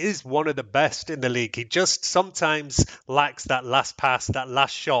 he is one of the best in the league. He just sometimes lacks that last pass, that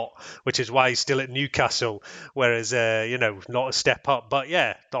last shot, which is why he's still at Newcastle. Whereas, not a step up. But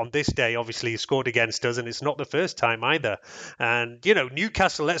yeah, on this day, obviously, he scored against us, and it's not the first time either. And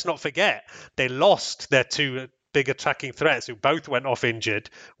Newcastle, let's not forget, they lost their two big attacking threats who both went off injured,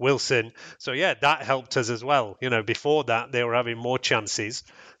 Wilson. So yeah, that helped us as well. Before that, they were having more chances.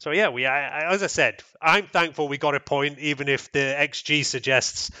 So yeah, as I said, I'm thankful we got a point, even if the XG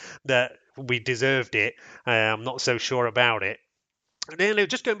suggests that we deserved it. I'm not so sure about it. And then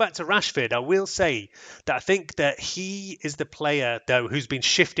just going back to Rashford, I will say that I think that he is the player, though, who's been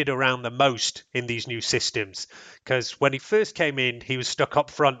shifted around the most in these new systems. Because when he first came in, he was stuck up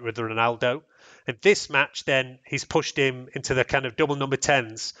front with Ronaldo. In this match, then, he's pushed him into the kind of double number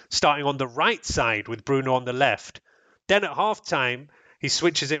 10s, starting on the right side with Bruno on the left. Then at half-time, he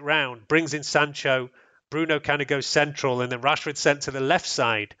switches it round, brings in Sancho, Bruno kind of goes central, and then Rashford sent to the left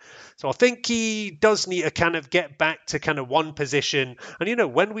side. So I think he does need to kind of get back to kind of one position.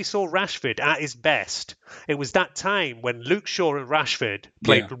 And when we saw Rashford at his best, it was that time when Luke Shaw and Rashford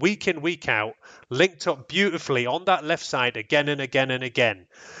played week in, week out, linked up beautifully on that left side again and again and again.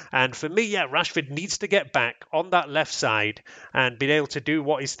 And for me, yeah, Rashford needs to get back on that left side and be able to do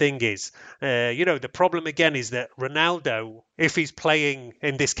what his thing is. The problem again is that Ronaldo, if he's playing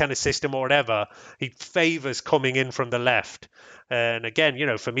in this kind of system or whatever, he favours coming in from the left. And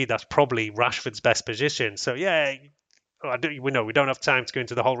again, for me, that's probably Rashford's best position. So yeah, we don't have time to go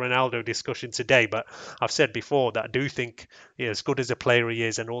into the whole Ronaldo discussion today, but I've said before that I do think, as good as a player he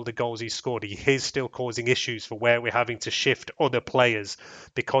is and all the goals he's scored, he is still causing issues for where we're having to shift other players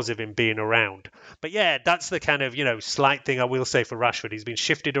because of him being around. But yeah, that's the kind of, slight thing I will say for Rashford. He's been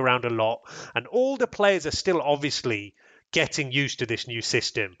shifted around a lot, and all the players are still obviously getting used to this new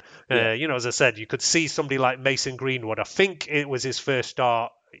system. Yeah. As I said, you could see somebody like Mason Greenwood. I think it was his first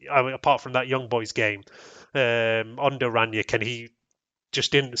start, apart from that young boys game under Ranić, and he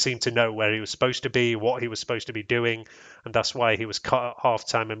just didn't seem to know where he was supposed to be, what he was supposed to be doing, and that's why he was cut at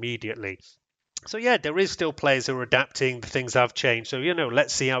half-time immediately. So yeah, there is still players who are adapting. The things have changed. So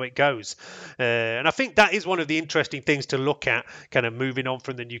let's see how it goes. And I think that is one of the interesting things to look at, kind of moving on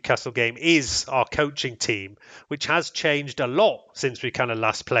from the Newcastle game, is our coaching team, which has changed a lot since we kind of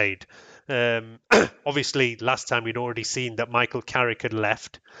last played. Obviously, last time we'd already seen that Michael Carrick had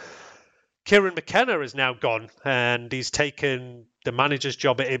left. Kieran McKenna has now gone, and he's taken the manager's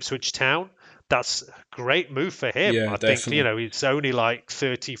job at Ipswich Town. That's a great move for him. Yeah, I definitely. think, he's only like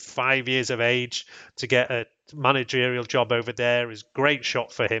 35 years of age to get a managerial job over there. Is a great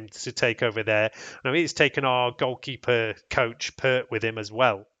shot for him to take over there. I mean, he's taken our goalkeeper coach, Pert, with him as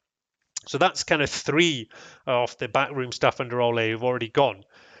well. So that's kind of 3 off the backroom staff under Ole who've already gone.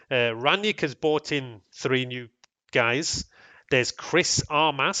 Ranić has brought in 3 new guys. There's Chris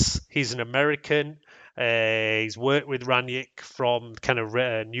Armas. He's an American. He's worked with Ranić from kind of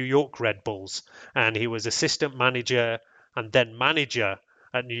New York Red Bulls, and he was assistant manager and then manager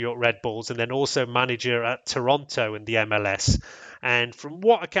at New York Red Bulls, and then also manager at Toronto in the MLS. And from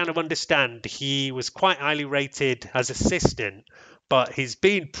what I kind of understand, he was quite highly rated as assistant, but he's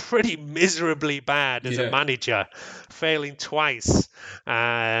been pretty miserably bad as a manager, failing twice.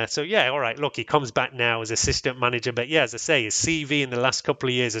 So yeah, all right, look, he comes back now as assistant manager, but yeah, as I say, his CV in the last couple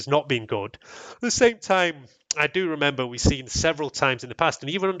of years has not been good. At the same time, I do remember we've seen several times in the past,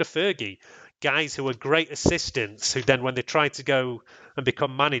 and even under Fergie, guys who were great assistants who then, when they tried to go and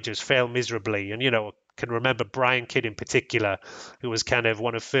become managers, fail miserably. And, can remember Brian Kidd in particular, who was kind of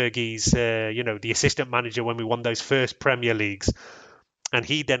one of Fergie's, the assistant manager when we won those first Premier Leagues. And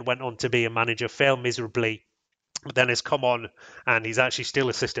he then went on to be a manager, failed miserably, but then has come on and he's actually still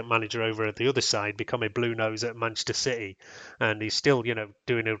assistant manager over at the other side, become a blue nose at Manchester City. And he's still,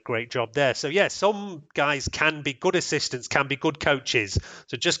 doing a great job there. So, yeah, some guys can be good assistants, can be good coaches.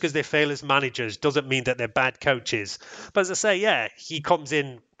 So just because they fail as managers doesn't mean that they're bad coaches. But as I say, yeah, he comes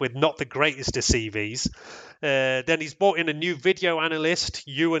in with not the greatest of CVs. Then he's brought in a new video analyst,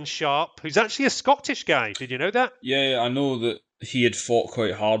 Ewan Sharp, who's actually a Scottish guy. Did you know that? Yeah, I know that he had fought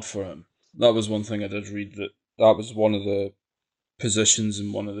quite hard for him. That was one thing I did read, that was one of the positions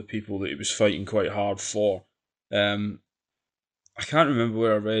and one of the people that he was fighting quite hard for. I can't remember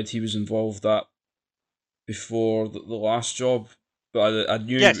where I read he was involved at before the last job, but I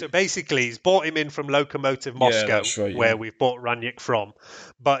knew... Yeah, so basically he's bought him in from Lokomotiv Moscow, that's right, where we've bought Ranić from.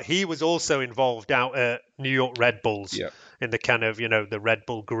 But he was also involved out at New York Red Bulls in the kind of, the Red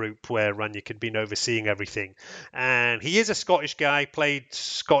Bull group where Ranić had been overseeing everything. And he is a Scottish guy, played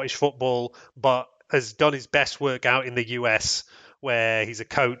Scottish football, but has done his best work out in the US, where he's a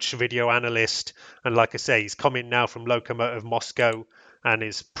coach, video analyst. And like I say, he's come in now from Lokomotiv Moscow and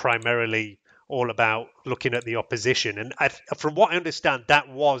is primarily all about looking at the opposition. And from what I understand, that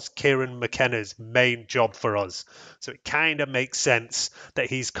was Kieran McKenna's main job for us. So it kind of makes sense that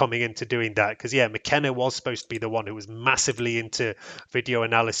he's coming into doing that. Because, yeah, McKenna was supposed to be the one who was massively into video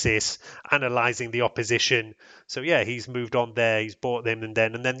analysis, analysing the opposition. So, yeah, he's moved on there. He's bought them. And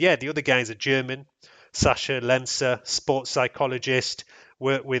then, yeah, the other guys are German. Sascha Lenzer, sports psychologist,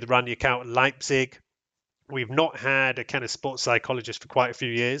 worked with Ranić out at Leipzig. We've not had a kind of sports psychologist for quite a few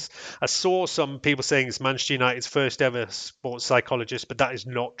years. I saw some people saying it's Manchester United's first ever sports psychologist, but that is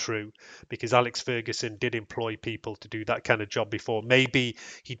not true because Alex Ferguson did employ people to do that kind of job before. Maybe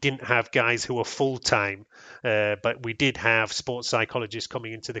he didn't have guys who were full-time, but we did have sports psychologists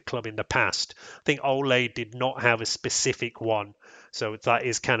coming into the club in the past. I think Ole did not have a specific one. So that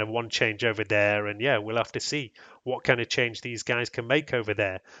is kind of one change over there. And yeah, we'll have to see what kind of change these guys can make over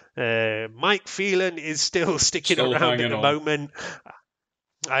there. Mike Phelan is still sticking around at the moment.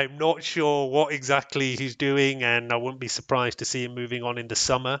 I'm not sure what exactly he's doing, and I wouldn't be surprised to see him moving on in the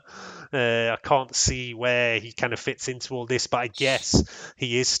summer. I can't see where he kind of fits into all this, but I guess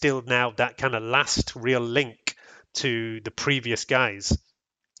he is still now that kind of last real link to the previous guys.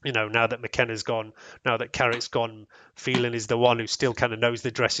 Now that McKenna's gone, now that Carrick's gone, Phelan is the one who still kind of knows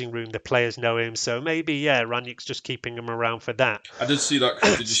the dressing room. The players know him. So maybe, yeah, Ranić's just keeping him around for that. I did see that.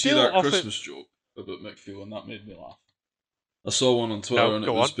 Did you see that Christmas joke about Mick Phelan? That made me laugh. I saw one on Twitter and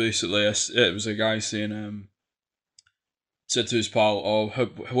it was basically, it was a guy saying, said to his pal, "Oh,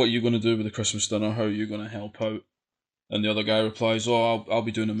 what are you going to do with the Christmas dinner? How are you going to help out?" And the other guy replies, "Oh, I'll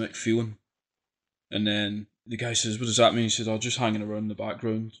be doing a Mick Phelan." And then the guy says, "What does that mean?" He said, "Oh, just hanging around in the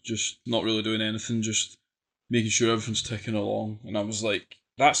background, just not really doing anything, just making sure everything's ticking along." And I was like,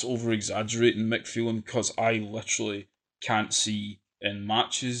 that's over-exaggerating Mick Phelan, because I literally can't see in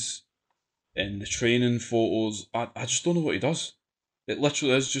matches, in the training photos. I just don't know what he does. It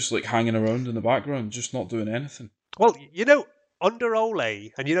literally is just like hanging around in the background, just not doing anything. Well, under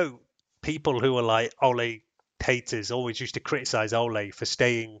Ole, and people who are like Ole haters always used to criticize Ole for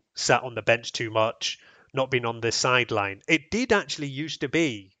staying sat on the bench too much, not being on the sideline. It did actually used to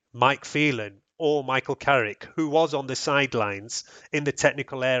be Mike Phelan or Michael Carrick who was on the sidelines in the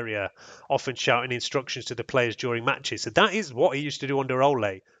technical area, often shouting instructions to the players during matches. So that is what he used to do under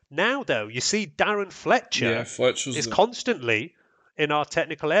Ole. Now, though, you see Darren Yeah, Fletcher Fletcher's is constantly in our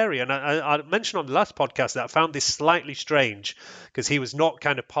technical area. And I mentioned on the last podcast that I found this slightly strange because he was not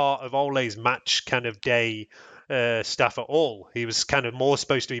kind of part of Ole's match kind of day staff at all. He was kind of more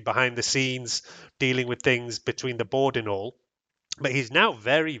supposed to be behind the scenes, dealing with things between the board and all. But he's now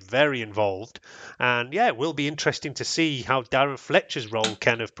very, very involved. And yeah, it will be interesting to see how Darren Fletcher's role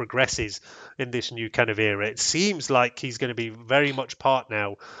kind of progresses in this new kind of era. It seems like he's going to be very much part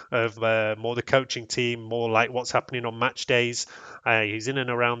now of more the coaching team, more like what's happening on match days. He's in and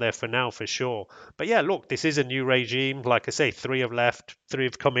around there for now, for sure. But yeah, look, this is a new regime. Like I say, 3 have left, 3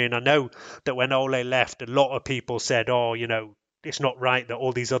 have come in. I know that when Ole left, a lot of people said, oh, it's not right that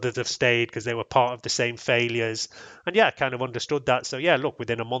all these others have stayed because they were part of the same failures. And yeah, I kind of understood that. So yeah, look,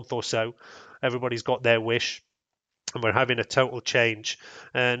 within a month or so, everybody's got their wish and we're having a total change.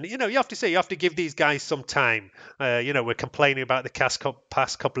 And you have to say, you have to give these guys some time. We're complaining about the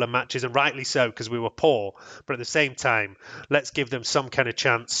past couple of matches, and rightly so, because we were poor. But at the same time, let's give them some kind of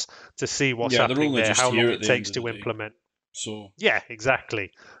chance to see what's happening there, how long it takes to implement. So yeah,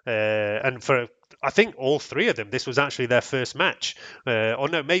 exactly. And for I think all 3 of them, this was actually their first match. Or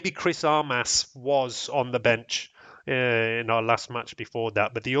no, maybe Chris Armas was on the bench in our last match before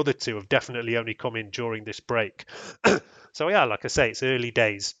that, but the other 2 have definitely only come in during this break. So yeah, like I say, it's early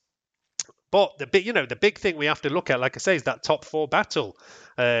days. But the big thing we have to look at, like I say, is that top 4 battle.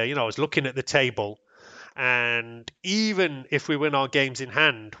 I was looking at the table, and even if we win our games in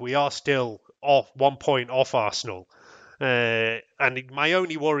hand, we are still off 1 point off Arsenal. And my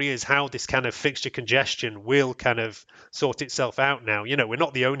only worry is how this kind of fixture congestion will kind of sort itself out now. We're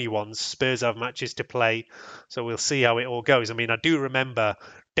not the only ones. Spurs have matches to play, so we'll see how it all goes. I mean, I do remember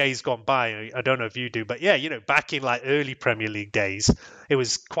days gone by. I don't know if you do, but yeah, back in like early Premier League days, it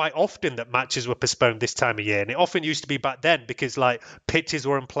was quite often that matches were postponed this time of year. And it often used to be back then because like pitches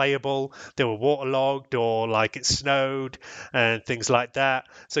were unplayable, they were waterlogged, or like it snowed and things like that.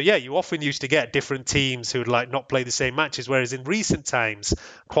 So yeah, you often used to get different teams who would like not play the same matches, whereas in recent times,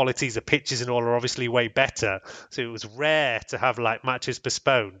 qualities of pitches and all are obviously way better. So it was rare to have like matches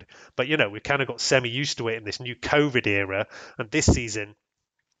postponed. But we kind of got semi used to it in this new COVID era, and this season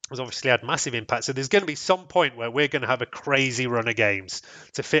has obviously had massive impact. So there's going to be some point where we're going to have a crazy run of games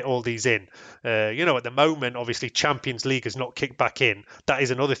to fit all these in. At the moment, obviously, Champions League has not kicked back in. That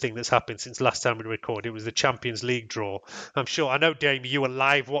is another thing that's happened since last time we recorded. It was the Champions League draw. I know, Dame, you were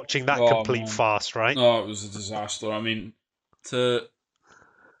live watching that complete farce, right? No, it was a disaster. I mean, to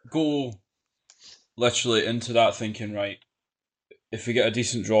go literally into that thinking, right, if we get a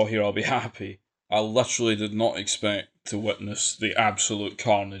decent draw here, I'll be happy. I literally did not expect to witness the absolute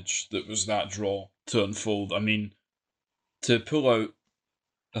carnage that was that draw to unfold. I mean, to pull out,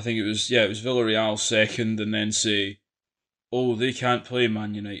 I think it was Villarreal second, and then say, oh, they can't play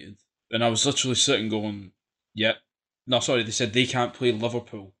Man United. And I was literally sitting going, yep. No, sorry, they said they can't play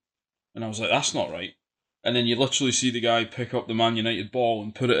Liverpool. And I was like, that's not right. And then you literally see the guy pick up the Man United ball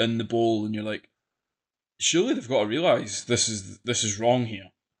and put it in the bowl, and you're like, surely they've got to realise this is wrong here.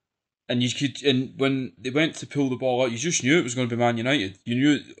 And when they went to pull the ball out, you just knew it was going to be Man United. You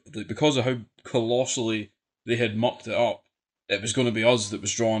knew that because of how colossally they had mucked it up, it was going to be us that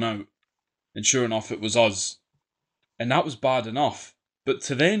was drawn out. And sure enough, it was us. And that was bad enough. But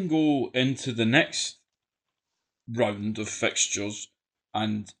to then go into the next round of fixtures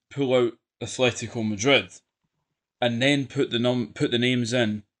and pull out Atletico Madrid, and then put the names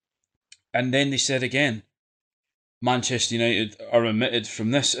in, and then they said again, Manchester United are omitted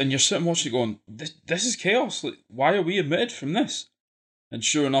from this, and you're sitting watching it going, this is chaos. Like, why are we omitted from this? And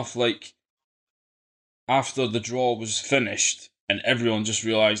sure enough, like, after the draw was finished and everyone just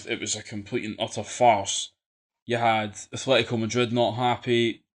realised it was a complete and utter farce, you had Atletico Madrid not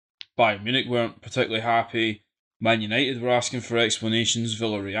happy, Bayern Munich weren't particularly happy, Man United were asking for explanations,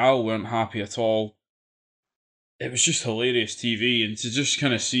 Villarreal weren't happy at all. It was just hilarious TV, and to just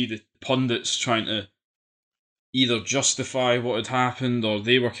kind of see the pundits trying to either justify what had happened or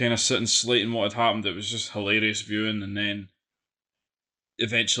they were kind of sitting slating what had happened. It was just hilarious viewing, and then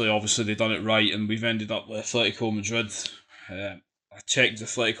eventually obviously they done it right and we've ended up with Atletico Madrid. I checked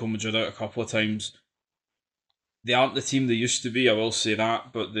Atletico Madrid out a couple of times. they aren't the team they used to be, I will say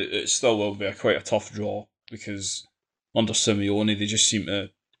that, but it still will be quite a tough draw because under Simeone they just seem to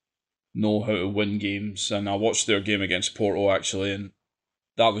know how to win games. And I watched their game against Porto actually, and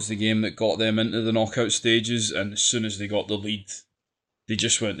that was the game that got them into the knockout stages. And as soon as they got the lead, they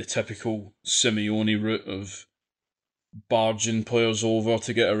just went the typical Simeone route of barging players over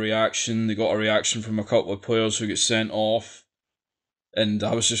to get a reaction. They got a reaction from a couple of players who get sent off. And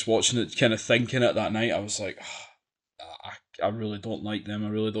I was just watching it, kind of thinking it that night. I was like, I really don't like them. I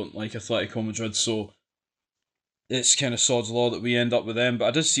really don't like Atletico Madrid. So it's kind of sod's law that we end up with them. But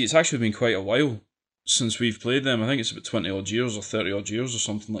I did see it's actually been quite a while since we've played them. I think it's about 20 odd years or 30 odd years or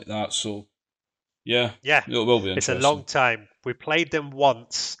something like that. So yeah, it will be interesting. It's a long time. We played them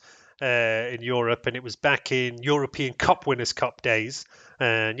once in Europe, and it was back in European Cup Winners' Cup days.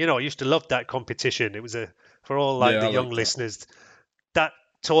 And I used to love that competition. It was for all the young listeners, that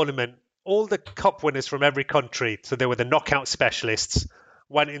tournament, all the cup winners from every country, so they were the knockout specialists,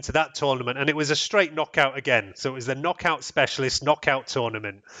 went into that tournament, and it was a straight knockout again. So it was the knockout specialist knockout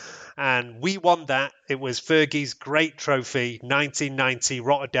tournament, and we won that. It was Fergie's great trophy, 1990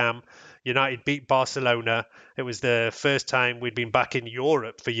 Rotterdam. United beat Barcelona. It was the first time we'd been back in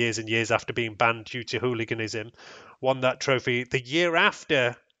Europe for years and years after being banned due to hooliganism. Won that trophy. The year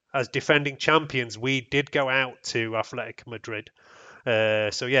after, as defending champions, we did go out to Athletic Madrid.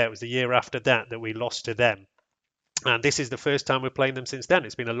 So it was the year after that we lost to them. And this is the first time we're playing them since then.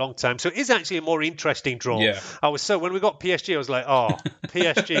 It's been a long time. So it is actually a more interesting draw. Yeah. When we got PSG, I was like,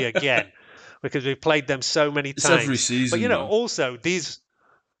 PSG again, because we've played them so many times. It's every season. But, also these...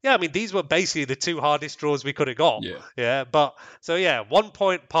 Yeah, I mean, these were basically the two hardest draws we could have got. Yeah. But, 1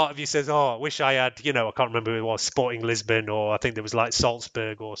 point, part of you says, I wish I had, I can't remember who it was, Sporting Lisbon, or I think there was like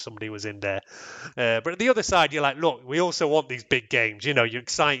Salzburg or somebody was in there. But at the other side, you're like, look, we also want these big games. You're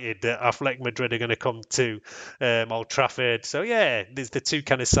excited that Athletic Madrid are going to come to Old Trafford. So, there's the two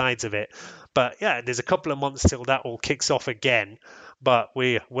kind of sides of it. But, there's a couple of months till that all kicks off again. But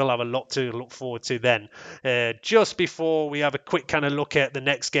we will have a lot to look forward to then. Just before we have a quick kind of look at the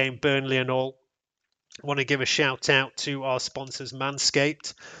next game, Burnley and all, I want to give a shout out to our sponsors,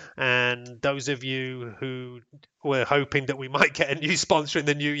 Manscaped. And those of you who were hoping that we might get a new sponsor in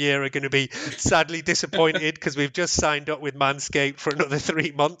the new year are going to be sadly disappointed because we've just signed up with Manscaped for another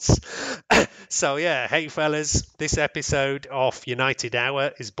 3 months. So, hey, fellas, this episode of United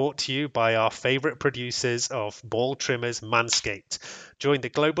Hour is brought to you by our favourite producers of ball trimmers, Manscaped. Join the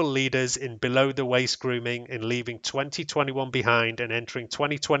global leaders in below-the-waist grooming in leaving 2021 behind and entering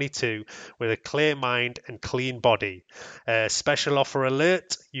 2022 with a clear mind and clean body. Special offer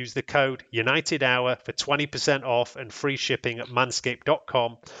alert, use the code UnitedHour for 20% off and free shipping at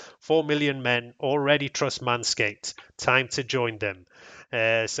manscaped.com. 4 million men already trust Manscaped. Time to join them.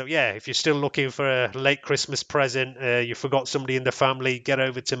 If you're still looking for a late Christmas present, you forgot somebody in the family, get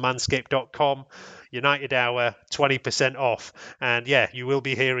over to manscaped.com. United Hour, 20% off. And you will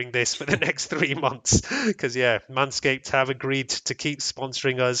be hearing this for the next 3 months because Manscaped have agreed to keep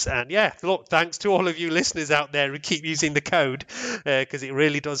sponsoring us. And look, thanks to all of you listeners out there who keep using the code because it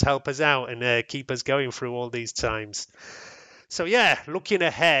really does help us out and keep us going through all these times. So looking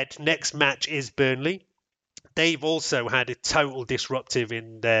ahead, next match is Burnley. They've also had a total disruptive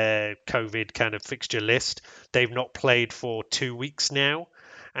in their COVID kind of fixture list. They've not played for 2 weeks now,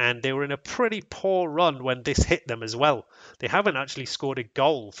 and they were in a pretty poor run when this hit them as well. They haven't actually scored a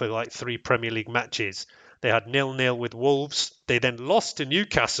goal for like 3 Premier League matches. They had 0-0 with Wolves. They then lost to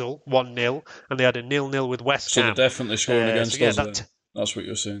Newcastle 1-0, and they had a 0-0 with West Ham. So they're definitely scoring against us then. That's what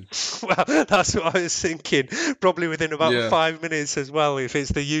you're saying. Well, that's what I was thinking. Probably within about 5 minutes as well, if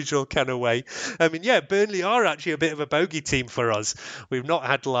it's the usual kind of way. I mean, Burnley are actually a bit of a bogey team for us. We've not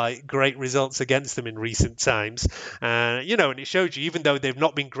had like great results against them in recent times. And it shows you, even though they've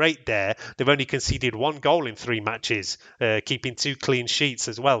not been great there, they've only conceded 1 goal in 3 matches, keeping 2 clean sheets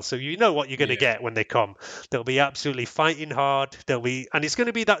as well. So you know what you're going to get when they come. They'll be absolutely fighting hard. And it's going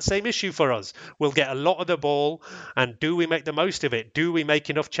to be that same issue for us. We'll get a lot of the ball, and do we make the most of it? Do we make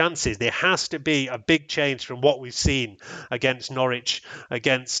enough chances? There has to be a big change from what we've seen against Norwich,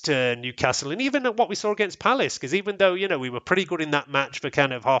 against Newcastle, and even what we saw against Palace. Because even though, we were pretty good in that match for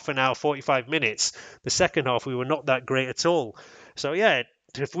kind of half an hour, 45 minutes, the second half we were not that great at all. So,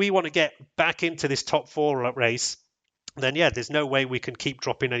 if we want to get back into this top 4 race, then there's no way we can keep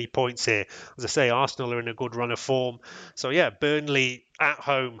dropping any points here. As I say, Arsenal are in a good run of form. So Burnley at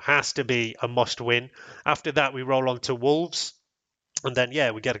home has to be a must win. After that, we roll on to Wolves. And then,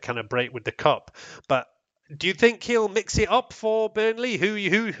 we get a kind of break with the cup. But do you think he'll mix it up for Burnley? Who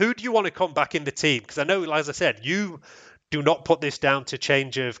do you want to come back in the team? Because I know, as I said, you do not put this down to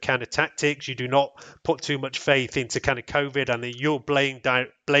change of kind of tactics. You do not put too much faith into kind of COVID, and then you're blaming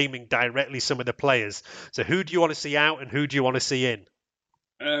directly some of the players. So who do you want to see out and who do you want to see in?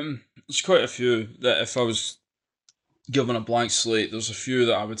 There's quite a few that if I was given a blank slate, there's a few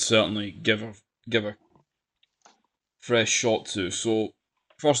that I would certainly give a fresh shot to. So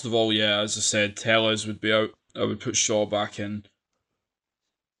first of all, yeah, as I said, Tellez would be out. I would put Shaw back in.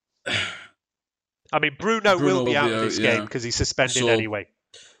 I mean, Bruno will be out of this game because he's suspended anyway.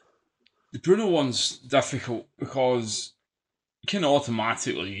 The Bruno one's difficult because you can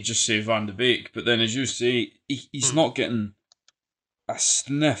automatically you just say Van de Beek, but then as you say, he's not getting a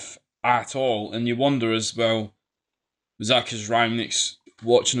sniff at all, and you wonder as well, was that because Rangnick's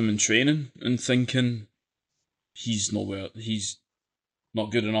watching him in training and thinking he's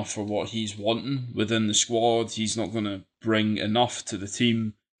not good enough for what he's wanting within the squad, he's not going to bring enough to the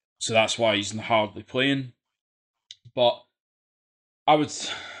team, so that's why he's hardly playing. But I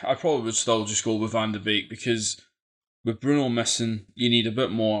probably would still just go with Van de Beek, because with Bruno missing, you need a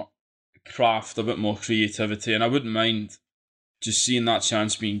bit more craft, a bit more creativity, and I wouldn't mind just seeing that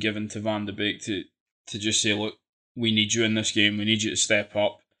chance being given to Van de Beek to just say, look, we need you in this game, we need you to step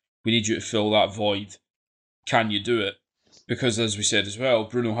up, we need you to fill that void. Can you do it? Because as we said as well,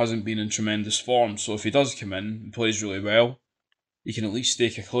 Bruno hasn't been in tremendous form, so if he does come in and plays really well, he can at least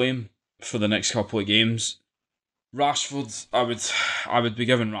stake a claim for the next couple of games. Rashford, I would be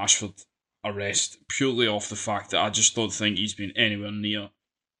giving Rashford a rest, purely off the fact that I just don't think he's been anywhere near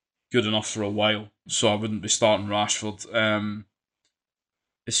good enough for a while, so I wouldn't be starting Rashford.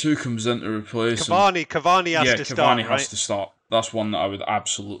 It's who comes in to replace him. Cavani has to start, Cavani has to start. That's one that I would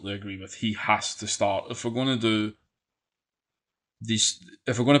absolutely agree with. He has to start. If we're going to do these,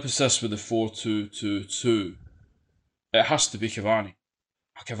 if we're going to persist with the 4-2-2-2, it has to be Cavani.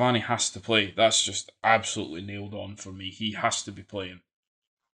 Cavani has to play. That's just absolutely nailed on for me. He has to be playing.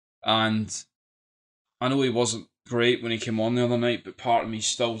 And I know he wasn't great when he came on the other night, but part of me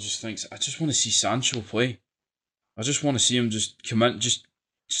still just thinks, I just want to see Sancho play. I just want to see him just come in, just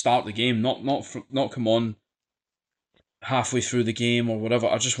start the game, not come on halfway through the game or whatever.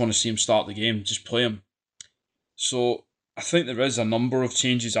 I just want to see him start the game, just play him. So I think there is a number of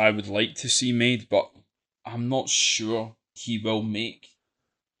changes I would like to see made, but I'm not sure he will make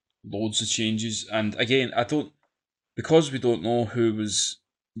loads of changes. And again, because we don't know who was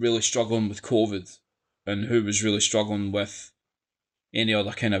really struggling with COVID and who was really struggling with any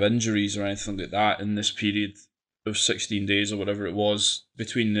other kind of injuries or anything like that in this period of 16 days or whatever it was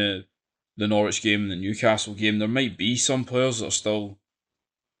between the Norwich game and the Newcastle game, there might be some players that are still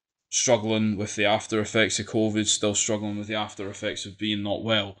struggling with the after effects of COVID, still struggling with the after effects of being not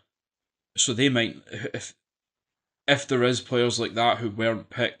well. So they might, if there is players like that who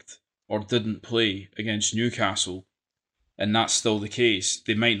weren't picked or didn't play against Newcastle, and that's still the case,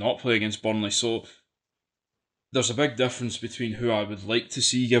 they might not play against Burnley. So there's a big difference between who I would like to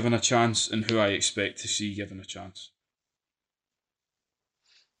see given a chance and who I expect to see given a chance.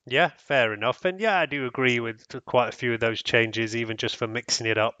 Yeah, fair enough. And yeah, I do agree with quite a few of those changes, even just for mixing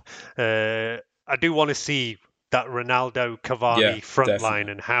it up. I do want to see that Ronaldo Cavani front line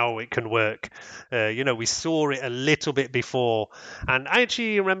and how it can work. We saw it a little bit before, and I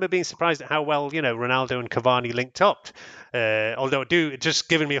actually remember being surprised at how well, Ronaldo and Cavani linked up. Although it just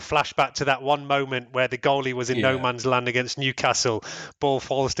giving me a flashback to that one moment where the goalie was in no man's land against Newcastle. Ball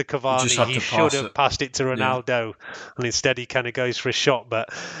falls to Cavani. He should have passed it to Ronaldo, and instead he kind of goes for a shot.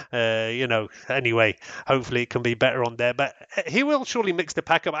 But anyway, hopefully it can be better on there. But he will surely mix the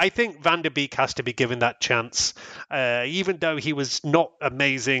pack up. I think Van de Beek has to be given that chance, even though he was not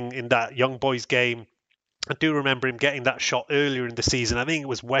amazing in that Young Boys game. I do remember him getting that shot earlier in the season. I think it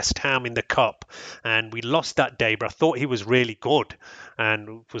was West Ham in the Cup, and we lost that day, but I thought he was really good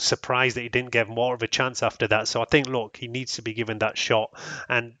and was surprised that he didn't get more of a chance after that. So I think, look, he needs to be given that shot.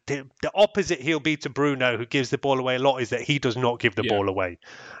 And the opposite he'll be to Bruno, who gives the ball away a lot, is that he does not give the ball away.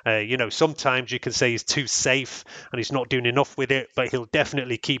 Sometimes you can say he's too safe and he's not doing enough with it, but he'll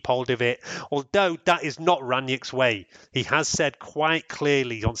definitely keep hold of it. Although that is not Rangnick's way. He has said quite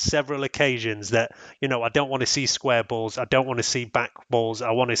clearly on several occasions that, I don't want to see square balls. I don't want to see back balls.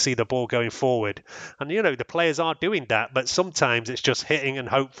 I want to see the ball going forward. And, the players are doing that, but sometimes it's just hitting and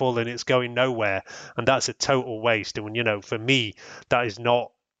hopeful and it's going nowhere. And that's a total waste. And, for me, that is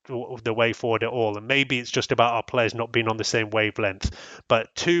not the way forward at all. And maybe it's just about our players not being on the same wavelength.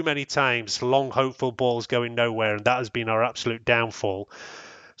 But too many times, long, hopeful balls going nowhere. And that has been our absolute downfall.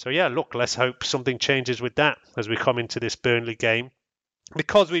 So, yeah, look, let's hope something changes with that as we come into this Burnley game.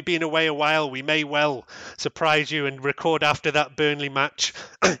 because we've been away a while, we may well surprise you and record after that Burnley match.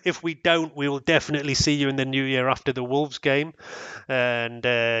 If we don't, we will definitely see you in the new year after the Wolves game. And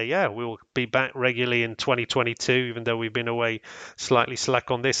yeah, we will be back regularly in 2022, even though we've been away slightly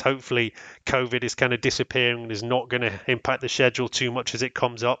slack on this. Hopefully, COVID is kind of disappearing and is not going to impact the schedule too much as it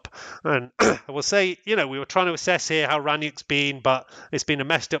comes up. And I will say, we were trying to assess here how Ranić's been, but it's been a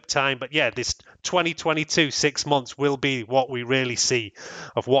messed up time. But yeah, this 2022 6 months will be what we really see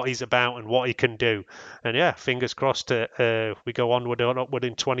of what he's about and what he can do. And yeah, fingers crossed we go onward and upward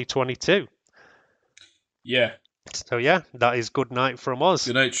in 2022. Yeah. So yeah, that is good night from us.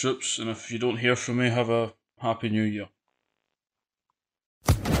 Good night, troops, and if you don't hear from me, have a happy new year.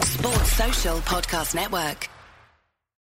 Sports Social Podcast Network.